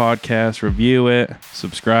the podcast, review it,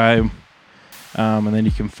 subscribe. And then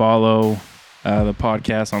you can follow the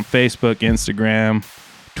podcast on Facebook, Instagram,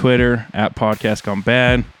 Twitter, at Podcast Gone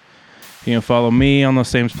Bad. You can follow me on those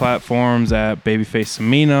same platforms at Babyface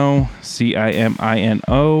Cimino,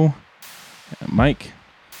 Cimino. Mike?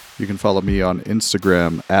 You can follow me on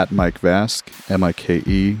Instagram at Mike Vask,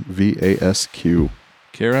 MikeVasq.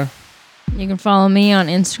 Kira? You can follow me on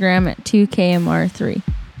Instagram at 2KMR3.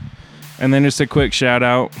 And then just a quick shout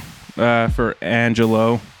out for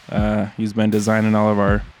Angelo. He's been designing all of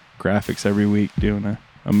our graphics every week, doing an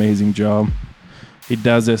amazing job. He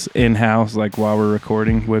does this in-house, like while we're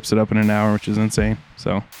recording, whips it up in an hour, which is insane.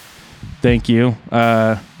 So thank you.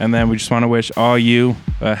 And then we just want to wish all you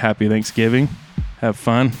a happy Thanksgiving. Have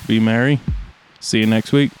fun. Be merry. See you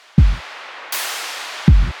next week.